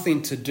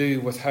nothing to do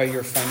with how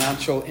your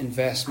financial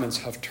investments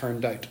have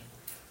turned out.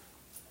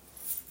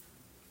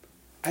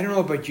 I don't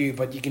know about you,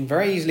 but you can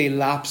very easily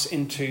lapse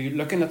into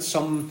looking at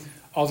some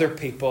other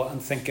people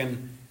and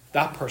thinking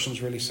that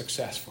person's really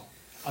successful.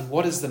 And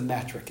what is the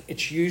metric?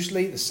 It's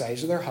usually the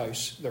size of their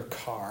house, their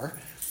car,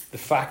 the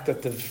fact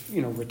that they've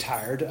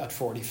retired at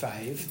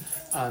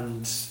 45,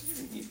 and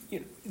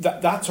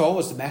that's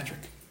always the metric.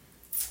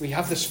 We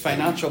have this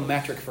financial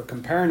metric for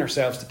comparing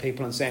ourselves to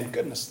people and saying,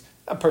 goodness,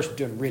 that person's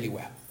doing really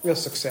well, real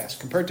success.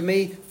 Compared to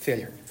me,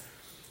 failure.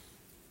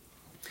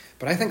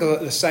 But I think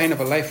the sign of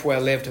a life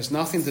well lived has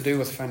nothing to do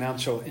with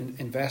financial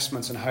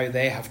investments and how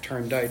they have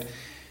turned out,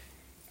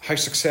 how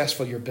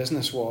successful your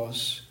business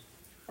was,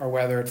 or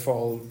whether it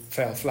fell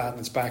flat on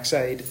its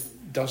backside,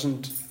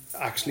 doesn't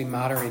actually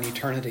matter in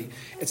eternity.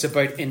 It's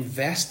about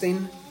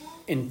investing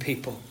in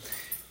people.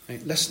 Now,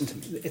 listen to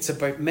me. It's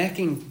about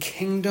making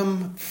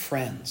kingdom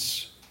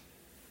friends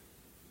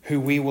who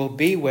we will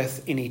be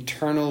with in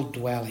eternal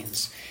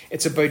dwellings.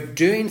 It's about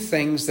doing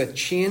things that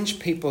change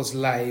people's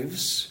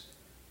lives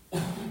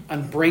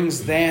and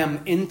brings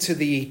them into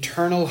the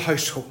eternal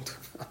household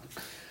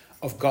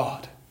of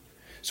God.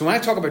 So when I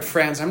talk about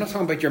friends, I'm not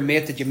talking about your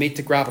mate that you meet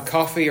to grab a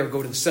coffee or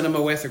go to the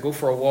cinema with or go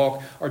for a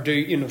walk or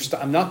do,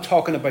 I'm not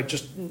talking about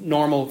just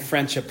normal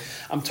friendship.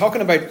 I'm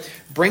talking about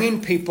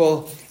bringing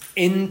people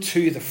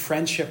into the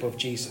friendship of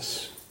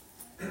Jesus.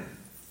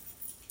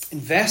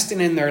 Investing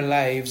in their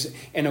lives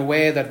in a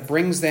way that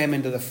brings them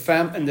into the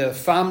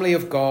family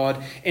of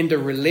God, into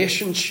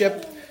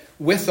relationship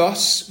with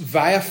us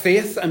via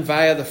faith and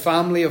via the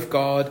family of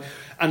God.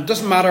 And it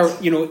doesn't matter,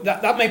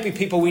 that might be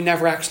people we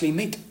never actually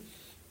meet.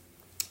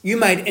 You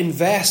might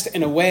invest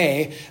in a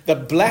way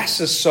that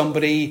blesses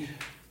somebody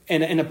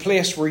in a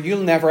place where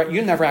you'll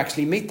never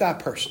actually meet that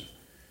person.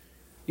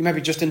 You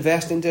maybe just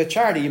invest into a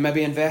charity. You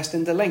maybe invest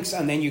into links,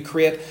 and then you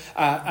create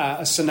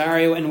a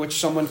scenario in which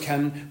someone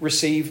can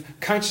receive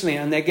counselling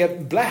and they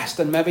get blessed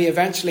and maybe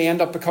eventually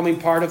end up becoming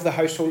part of the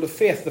household of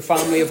faith, the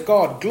family of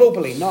God,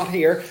 globally, not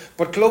here,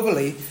 but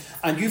globally.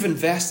 And you've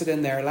invested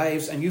in their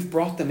lives and you've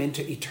brought them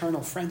into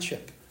eternal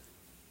friendship.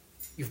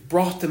 You've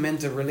brought them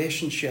into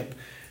relationship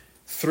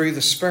through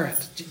the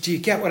Spirit. Do you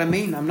get what I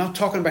mean? I'm not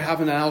talking about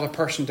having another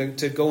person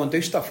to go and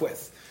do stuff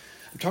with.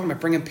 I'm talking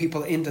about bringing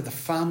people into the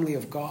family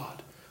of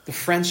God, the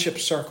friendship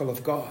circle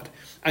of God,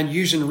 and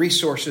using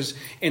resources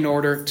in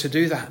order to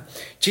do that.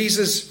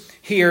 Jesus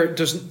here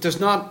does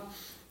not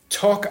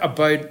talk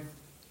about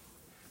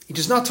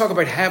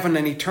heaven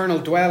and eternal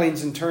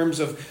dwellings in terms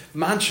of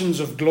mansions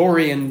of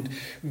glory and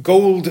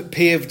gold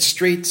paved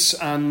streets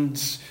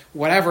and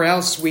whatever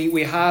else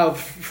we have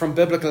from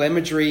biblical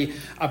imagery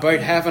about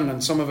heaven,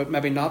 and some of it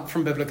maybe not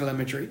from biblical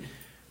imagery.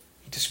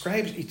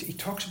 He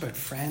talks about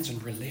friends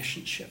and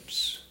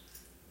relationships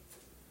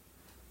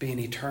being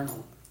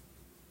eternal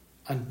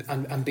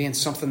and being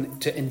something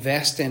to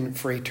invest in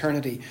for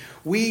eternity.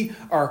 We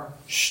are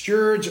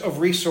stewards of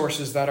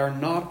resources that are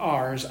not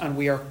ours, and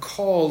we are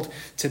called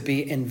to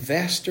be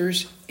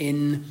investors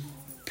in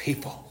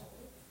people.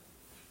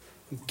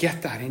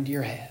 Get that into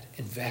your head.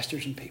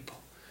 Investors in people.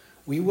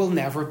 We will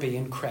never be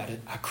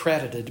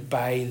accredited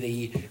by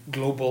the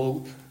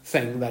global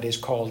thing that is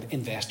called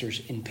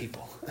investors in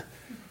people.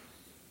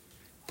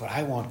 But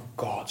I want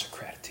God's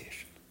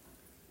accreditation.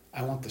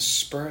 I want the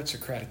Spirit's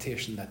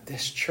accreditation that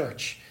this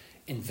church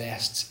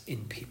invests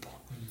in people.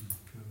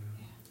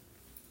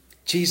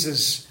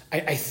 Jesus,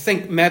 I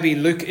think maybe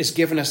Luke is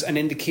giving us an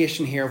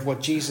indication here of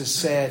what Jesus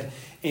said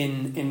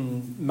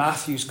in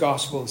Matthew's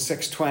Gospel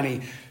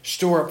 6:20.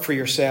 Store up for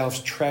yourselves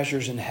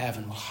treasures in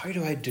heaven. Well, how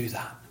do I do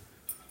that?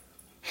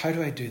 How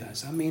do I do that?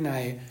 Does that mean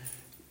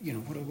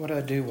what do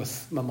I do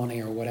with my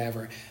money or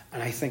whatever?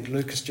 And I think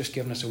Luke has just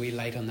given us a wee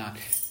light on that.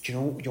 Do you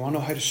want to know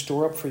how to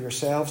store up for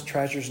yourselves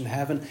treasures in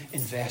heaven?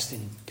 Invest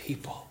in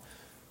people.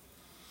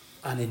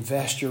 And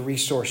invest your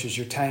resources,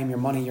 your time, your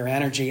money, your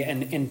energy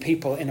in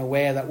people in a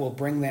way that will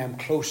bring them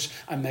close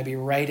and maybe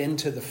right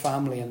into the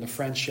family and the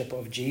friendship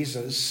of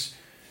Jesus.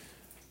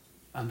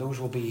 And those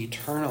will be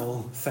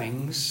eternal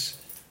things,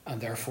 and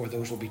therefore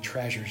those will be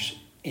treasures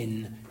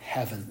in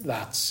heaven.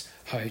 That's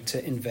how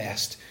to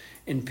invest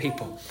in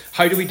people.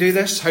 How do we do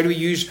this? How do we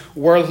use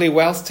worldly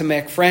wealth to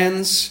make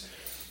friends?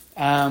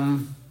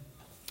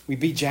 We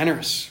be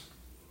generous.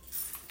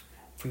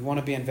 If we want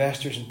to be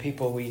investors in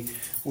people,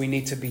 we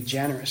need to be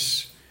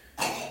generous.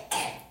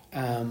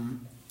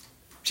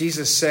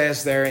 Jesus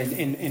says there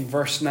in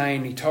verse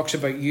 9, he talks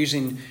about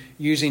using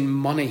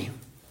money,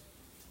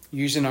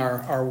 using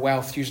our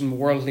wealth, using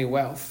worldly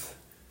wealth.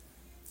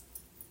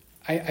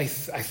 I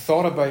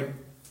thought about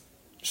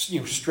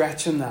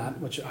stretching that,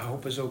 which I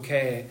hope is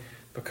okay,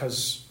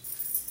 because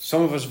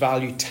some of us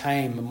value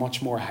time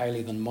much more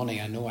highly than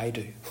money. I know I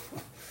do.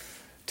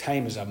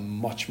 Time is a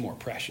much more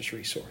precious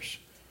resource.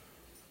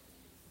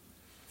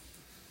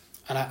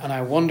 And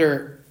I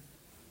wonder,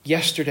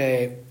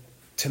 yesterday,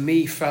 to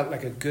me, felt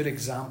like a good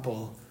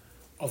example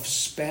of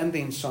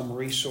spending some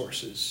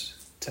resources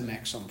to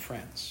make some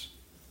friends.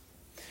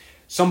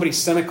 Somebody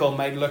cynical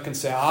might look and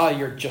say,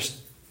 you're just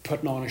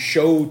putting on a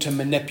show to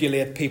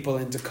manipulate people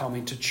into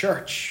coming to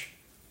church.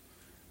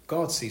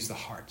 God sees the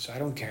heart, so I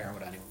don't care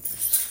what anyone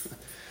thinks.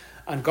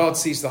 And God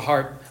sees the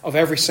heart of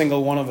every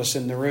single one of us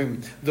in the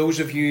room. Those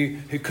of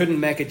you who couldn't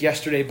make it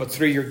yesterday, but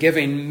through your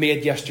giving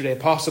made yesterday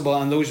possible.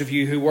 And those of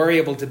you who were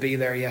able to be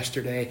there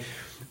yesterday,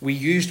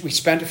 we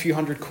spent a few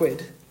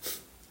 £100.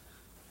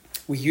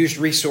 We used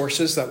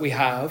resources that we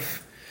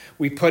have.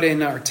 We put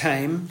in our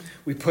time.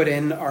 We put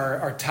in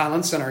our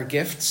talents and our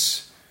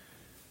gifts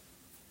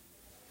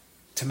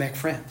to make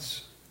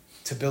friends,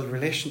 to build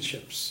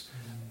relationships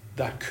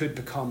that could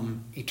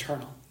become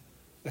eternal,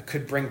 that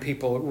could bring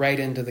people right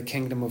into the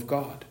kingdom of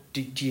God.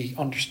 Do you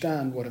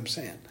understand what I'm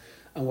saying?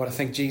 And what I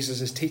think Jesus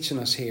is teaching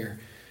us here?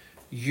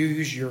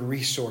 Use your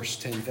resource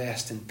to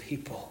invest in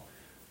people,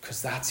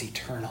 because that's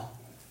eternal.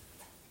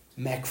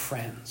 Make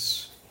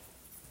friends.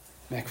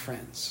 Make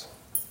friends.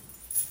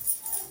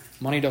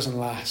 Money doesn't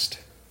last.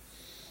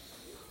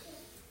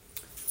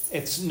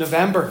 It's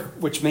November,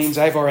 which means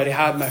I've already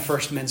had my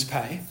first mince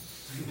pie.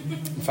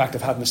 In fact,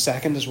 I've had my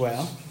second as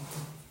well.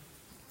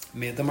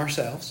 Made them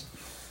ourselves.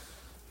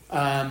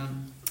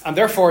 And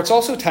therefore, it's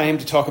also time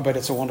to talk about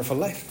It's a Wonderful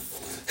Life.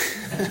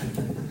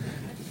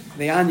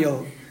 The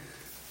annual,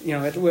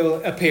 it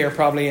will appear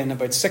probably in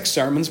about 6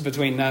 sermons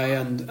between now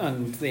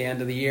and the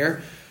end of the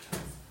year.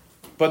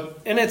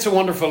 But in It's a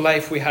Wonderful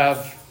Life, we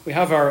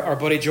have our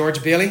buddy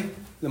George Bailey.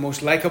 The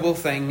most likeable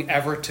thing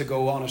ever to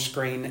go on a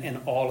screen in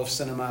all of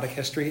cinematic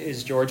history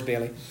is George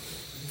Bailey.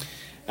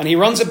 And he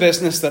runs a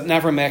business that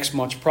never makes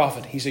much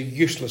profit. He's a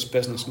useless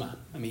businessman.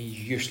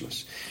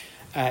 Useless.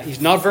 He's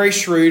not very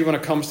shrewd when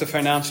it comes to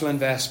financial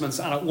investments.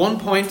 And at one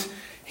point,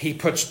 he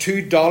puts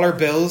 $2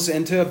 bills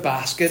into a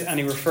basket and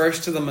he refers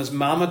to them as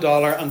Mama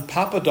Dollar and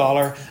Papa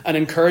Dollar and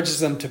encourages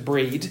them to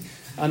breed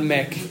and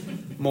make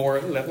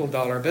more little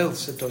dollar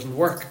bills. It doesn't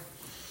work.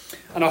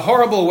 And a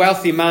horrible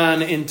wealthy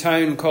man in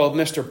town called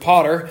Mr.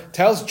 Potter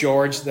tells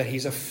George that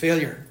he's a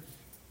failure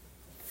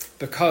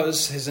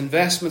because his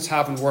investments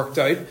haven't worked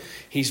out.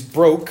 He's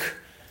broke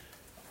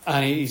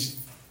and his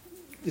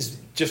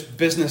just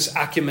business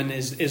acumen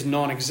is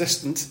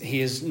non-existent. He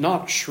is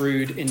not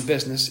shrewd in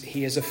business.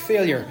 He is a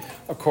failure,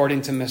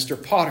 according to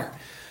Mr. Potter.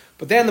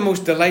 But then the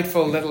most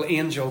delightful little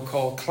angel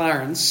called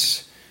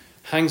Clarence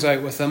hangs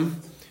out with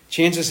him,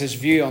 changes his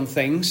view on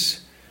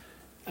things,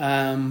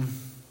 and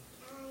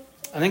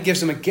then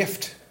gives him a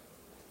gift.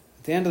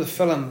 At the end of the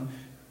film,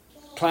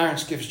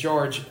 Clarence gives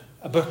George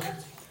a book.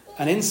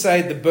 And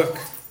inside the book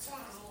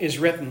is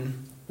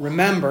written,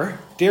 remember,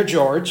 dear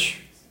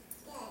George,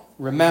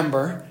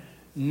 remember,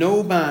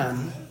 no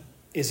man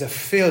is a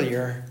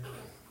failure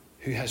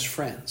who has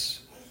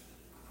friends.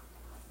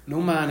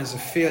 No man is a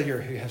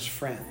failure who has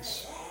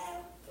friends.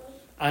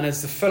 And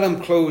as the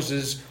film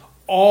closes,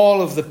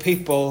 all of the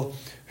people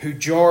who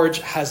George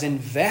has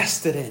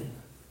invested in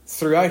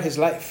throughout his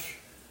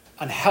life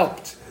and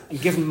helped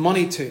and given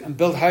money to and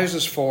built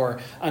houses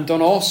for and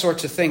done all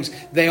sorts of things,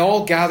 they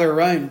all gather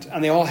around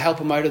and they all help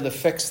him out of the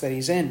fix that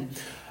he's in.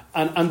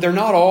 And they're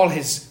not all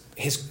his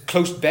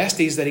close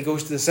besties that he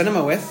goes to the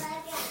cinema with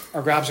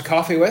or grabs a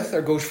coffee with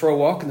or goes for a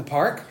walk in the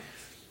park.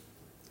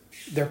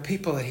 They're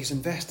people that he's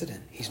invested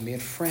in. He's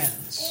made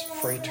friends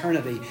for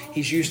eternity.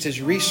 He's used his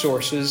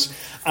resources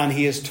and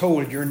he is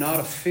told, you're not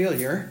a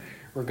failure.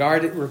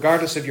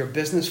 Regardless of your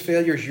business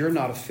failures, you're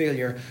not a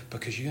failure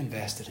because you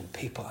invested in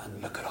people.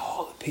 And look at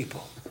all the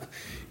people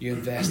you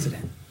invested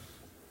in.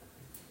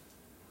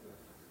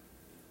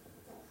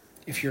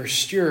 If you're a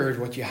steward,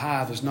 what you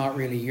have is not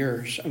really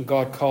yours. And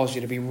God calls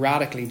you to be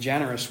radically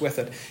generous with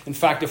it. In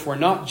fact, if we're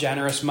not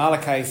generous,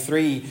 Malachi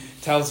 3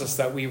 tells us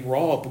that we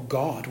rob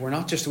God. We're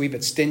not just a wee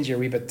bit stingy or a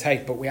wee bit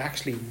tight, but we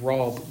actually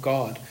rob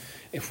God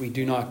if we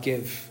do not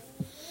give.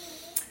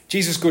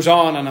 Jesus goes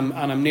on, and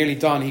I'm nearly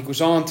done. He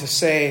goes on to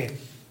say,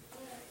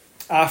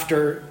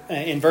 after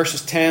in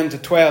verses 10 to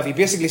 12, he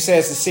basically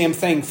says the same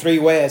thing 3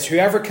 ways.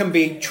 Whoever can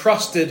be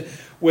trusted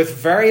with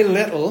very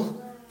little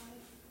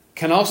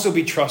can also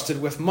be trusted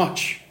with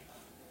much.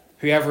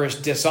 Whoever is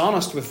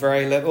dishonest with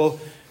very little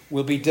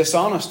will be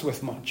dishonest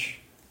with much.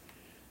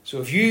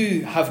 So if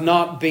you have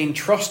not been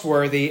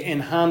trustworthy in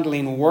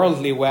handling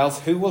worldly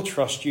wealth, who will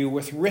trust you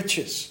with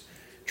riches,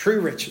 true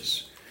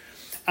riches?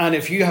 And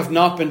if you have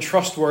not been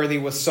trustworthy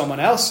with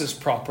someone else's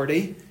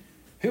property,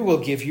 who will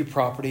give you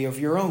property of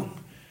your own?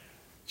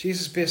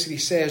 Jesus basically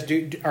says,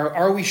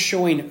 are we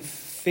showing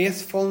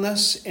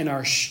faithfulness in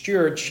our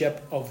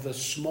stewardship of the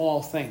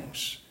small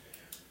things?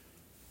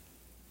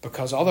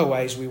 Because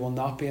otherwise we will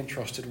not be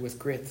entrusted with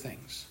great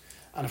things.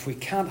 And if we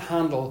can't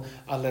handle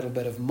a little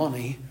bit of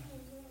money,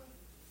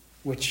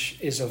 which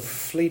is of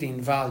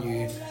fleeting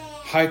value,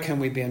 how can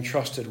we be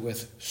entrusted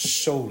with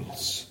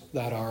souls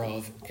that are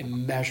of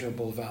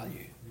immeasurable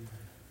value?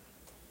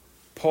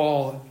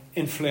 Paul,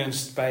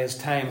 influenced by his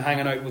time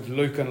hanging out with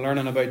Luke and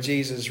learning about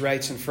Jesus,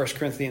 writes in 1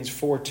 Corinthians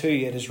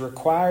 4:2, it is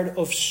required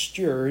of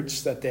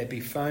stewards that they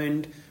be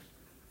found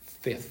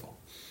faithful.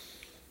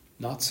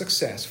 Not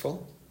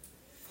successful,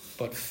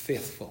 but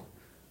faithful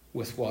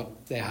with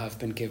what they have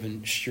been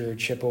given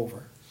stewardship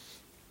over.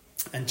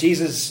 And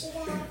Jesus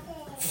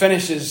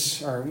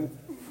finishes, or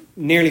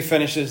nearly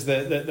finishes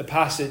the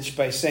passage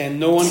by saying,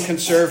 no one can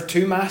serve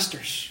 2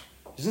 masters.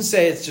 He doesn't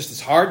say it's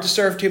hard to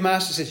serve 2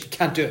 masters. He says you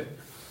can't do it.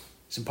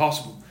 It's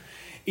impossible.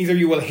 Either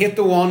you will hate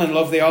the one and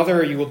love the other,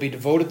 or you will be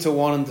devoted to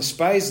one and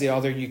despise the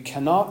other. You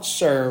cannot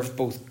serve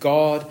both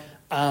God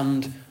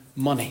and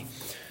money.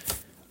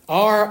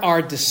 Are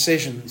our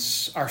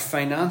decisions, our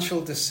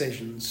financial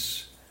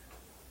decisions,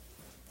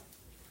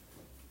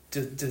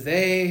 do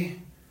they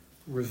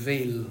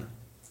reveal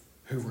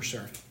who we're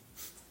serving?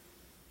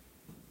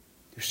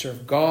 Do you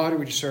serve God or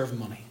do you serve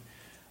money?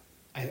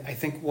 I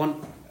think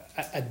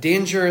a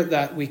danger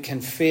that we can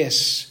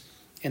face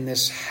in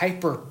this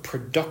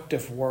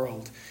hyper-productive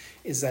world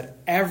is that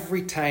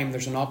every time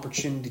there's an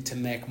opportunity to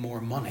make more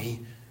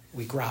money,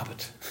 we grab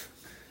it.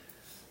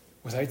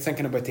 Without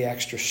thinking about the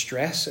extra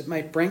stress it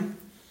might bring,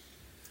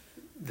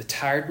 the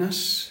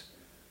tiredness,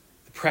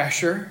 the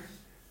pressure,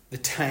 the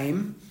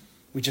time.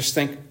 We just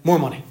think, more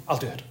money, I'll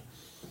do it.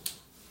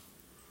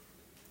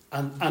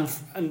 And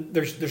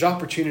there's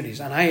opportunities.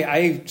 And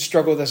I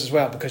struggle with this as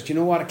well, because do you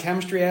know what? A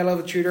chemistry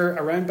A-level tutor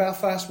around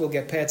Belfast will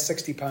get paid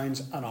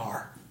 £60 an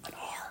hour. An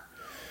hour.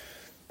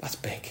 That's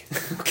big.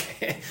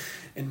 Okay.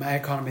 In my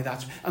economy,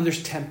 and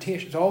there's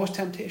temptation. There's always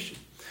temptation.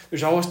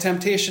 There's always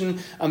temptation,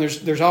 and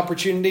there's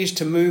opportunities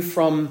to move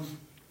from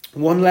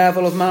one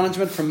level of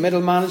management, from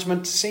middle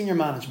management to senior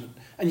management,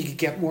 and you could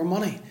get more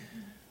money.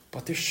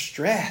 But there's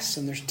stress,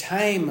 and there's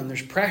time, and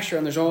there's pressure,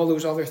 and there's all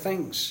those other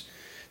things.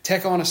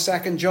 Take on a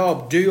second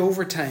job, do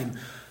overtime.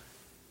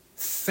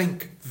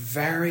 Think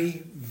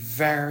very,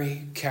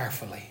 very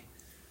carefully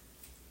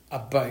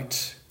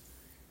about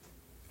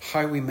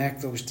how we make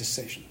those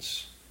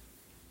decisions.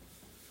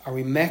 Are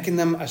we making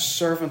them as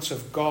servants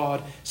of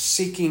God,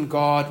 seeking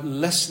God,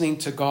 listening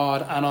to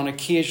God, and on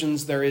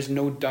occasions there is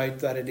no doubt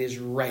that it is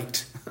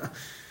right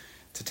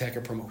to take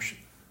a promotion?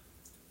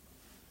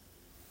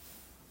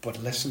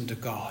 But listen to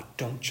God.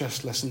 Don't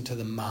just listen to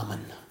the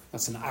mammon.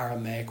 That's an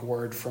Aramaic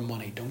word for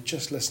money. Don't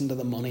just listen to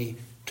the money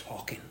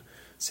talking,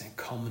 saying,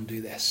 come and do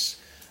this.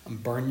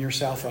 And burn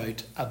yourself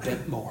out a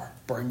bit more.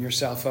 Burn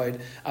yourself out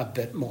a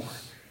bit more.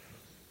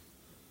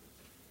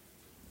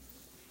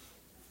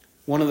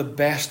 One of the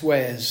best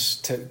ways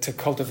to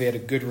cultivate a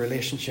good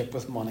relationship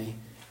with money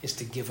is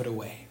to give it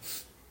away.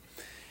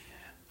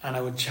 And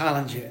I would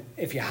challenge you,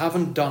 if you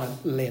haven't done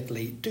it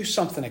lately, do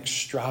something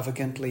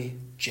extravagantly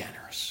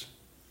generous.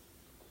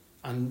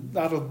 And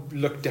that'll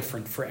look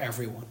different for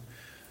everyone.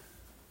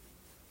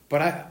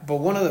 But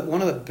one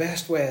of the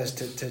best ways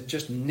to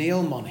just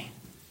nail money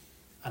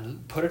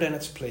and put it in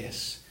its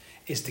place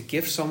is to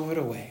give some of it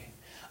away.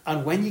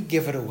 And when you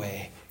give it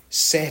away,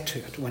 say to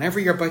it, whenever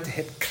you're about to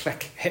hit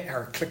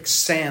click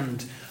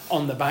send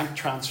on the bank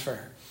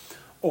transfer,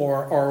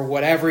 or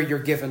whatever you're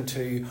given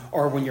to,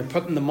 or when you're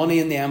putting the money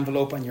in the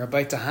envelope and you're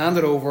about to hand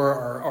it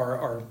over,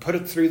 or put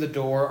it through the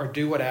door, or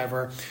do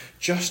whatever,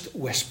 just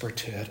whisper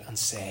to it and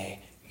say,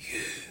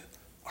 you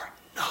are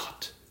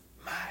not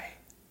my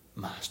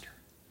master.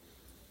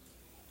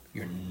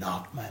 You're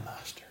not my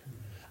master.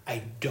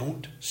 I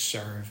don't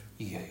serve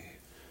you.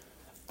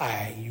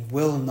 I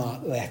will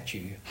not let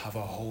you have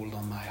a hold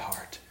on my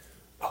heart.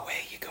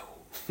 Away you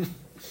go.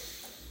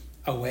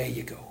 Away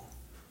you go.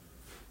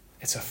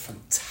 It's a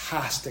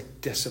fantastic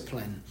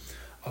discipline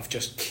of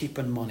just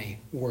keeping money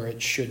where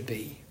it should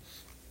be.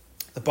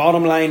 The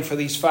bottom line for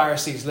these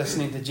Pharisees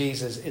listening to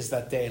Jesus is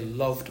that they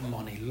loved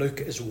money.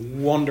 Luke is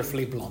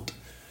wonderfully blunt.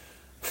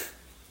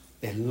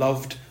 They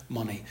loved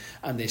money.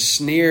 And they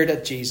sneered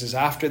at Jesus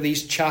after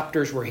these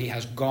chapters where he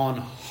has gone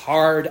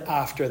hard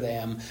after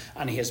them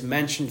and he has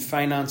mentioned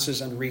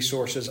finances and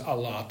resources a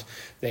lot.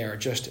 They are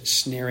just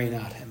sneering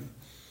at him.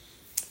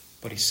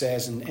 But he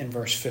says in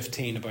verse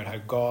 15 about how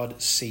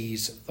God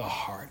sees the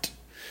heart.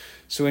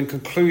 So in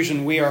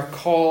conclusion, we are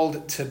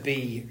called to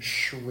be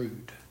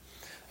shrewd.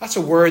 That's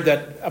a word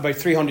that about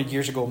 300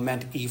 years ago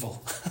meant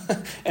evil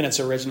in its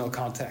original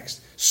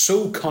context.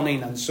 So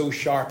cunning and so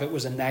sharp, it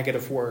was a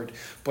negative word,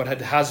 but it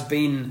has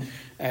been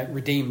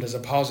redeemed as a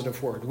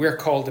positive word. We're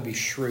called to be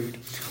shrewd.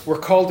 We're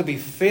called to be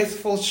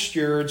faithful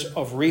stewards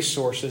of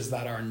resources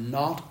that are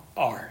not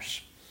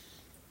ours.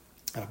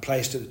 It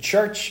applies to the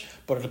church,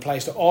 but it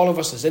applies to all of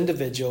us as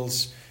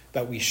individuals,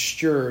 that we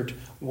steward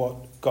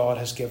what God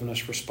has given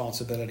us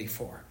responsibility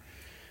for.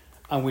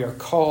 And we are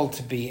called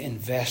to be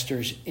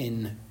investors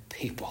in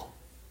people.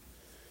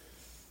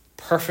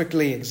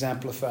 Perfectly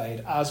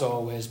exemplified, as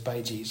always,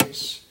 by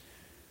Jesus.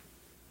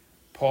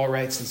 Paul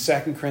writes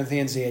in 2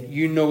 Corinthians 8,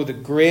 you know the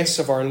grace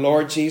of our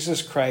Lord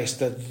Jesus Christ,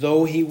 that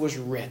though he was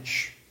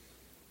rich,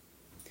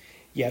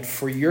 yet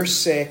for your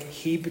sake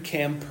he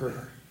became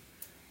poor.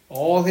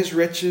 All his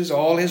riches,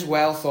 all his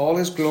wealth, all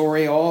his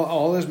glory,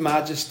 all his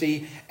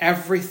majesty,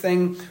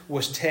 everything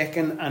was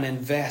taken and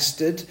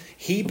invested.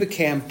 He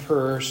became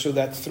poor so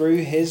that through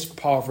his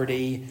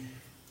poverty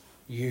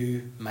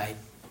you might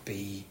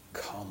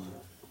become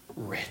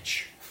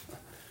rich.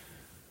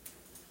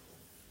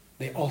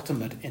 The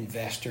ultimate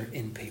investor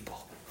in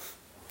people,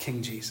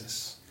 King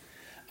Jesus.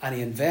 And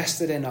he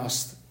invested in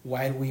us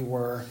while we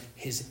were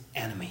his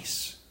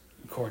enemies,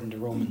 according to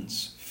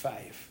Romans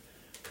 5.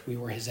 We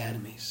were his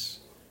enemies.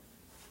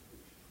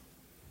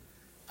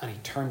 And he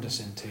turned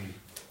us into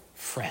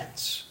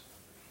friends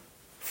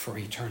for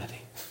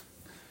eternity.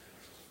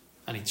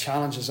 And he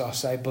challenges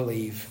us, I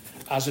believe,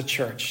 as a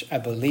church. I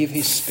believe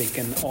he's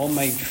speaking, all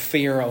my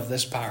fear of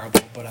this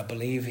parable, but I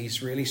believe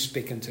he's really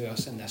speaking to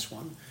us in this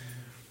one.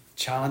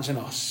 Challenging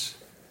us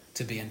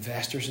to be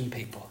investors in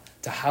people.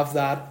 To have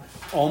that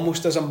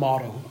almost as a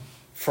motto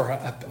for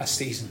a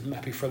season,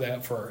 maybe for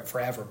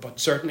forever, but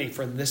certainly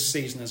for this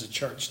season as a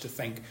church, to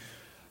think,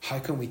 how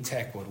can we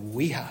take what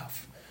we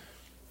have,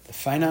 the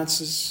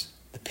finances,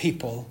 the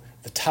people,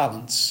 the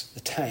talents, the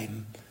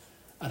time,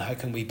 and how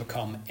can we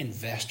become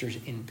investors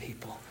in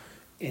people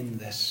in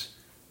this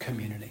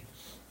community?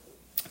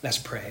 Let's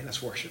pray,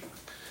 let's worship.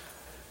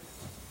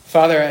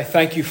 Father, I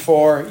thank you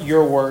for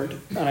your word,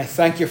 and I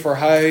thank you for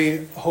how,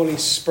 Holy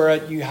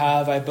Spirit, you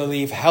have, I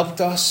believe,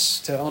 helped us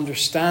to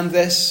understand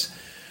this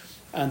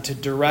and to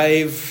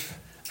derive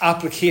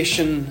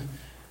application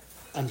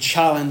and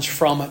challenge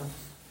from it.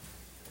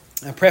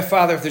 I pray,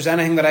 Father, if there's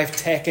anything that I've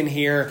taken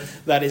here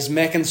that is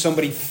making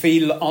somebody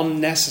feel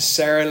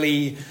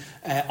unnecessarily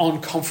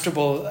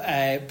uncomfortable,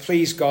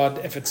 please,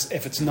 God, if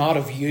it's not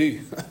of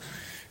you,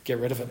 get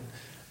rid of it.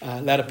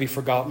 Let it be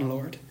forgotten,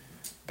 Lord.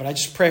 But I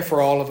just pray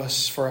for all of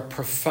us for a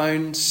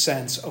profound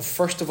sense of,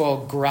 first of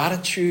all,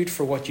 gratitude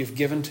for what you've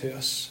given to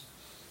us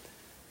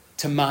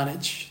to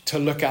manage, to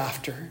look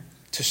after,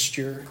 to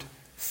steward.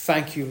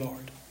 Thank you,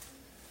 Lord.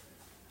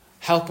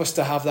 Help us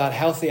to have that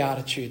healthy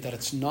attitude that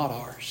it's not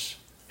ours.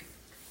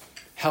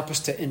 Help us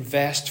to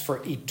invest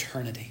for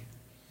eternity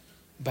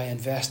by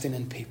investing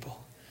in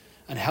people.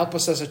 And help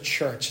us as a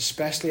church,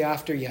 especially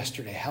after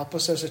yesterday, help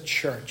us as a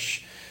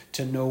church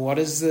to know what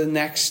is the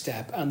next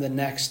step and the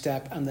next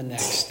step and the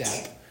next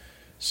step,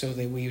 so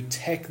that we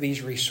take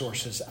these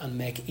resources and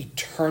make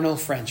eternal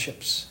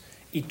friendships,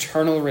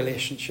 eternal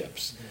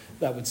relationships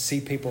that would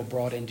see people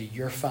brought into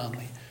your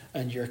family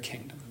and your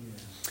kingdom.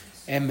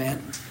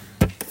 Amen.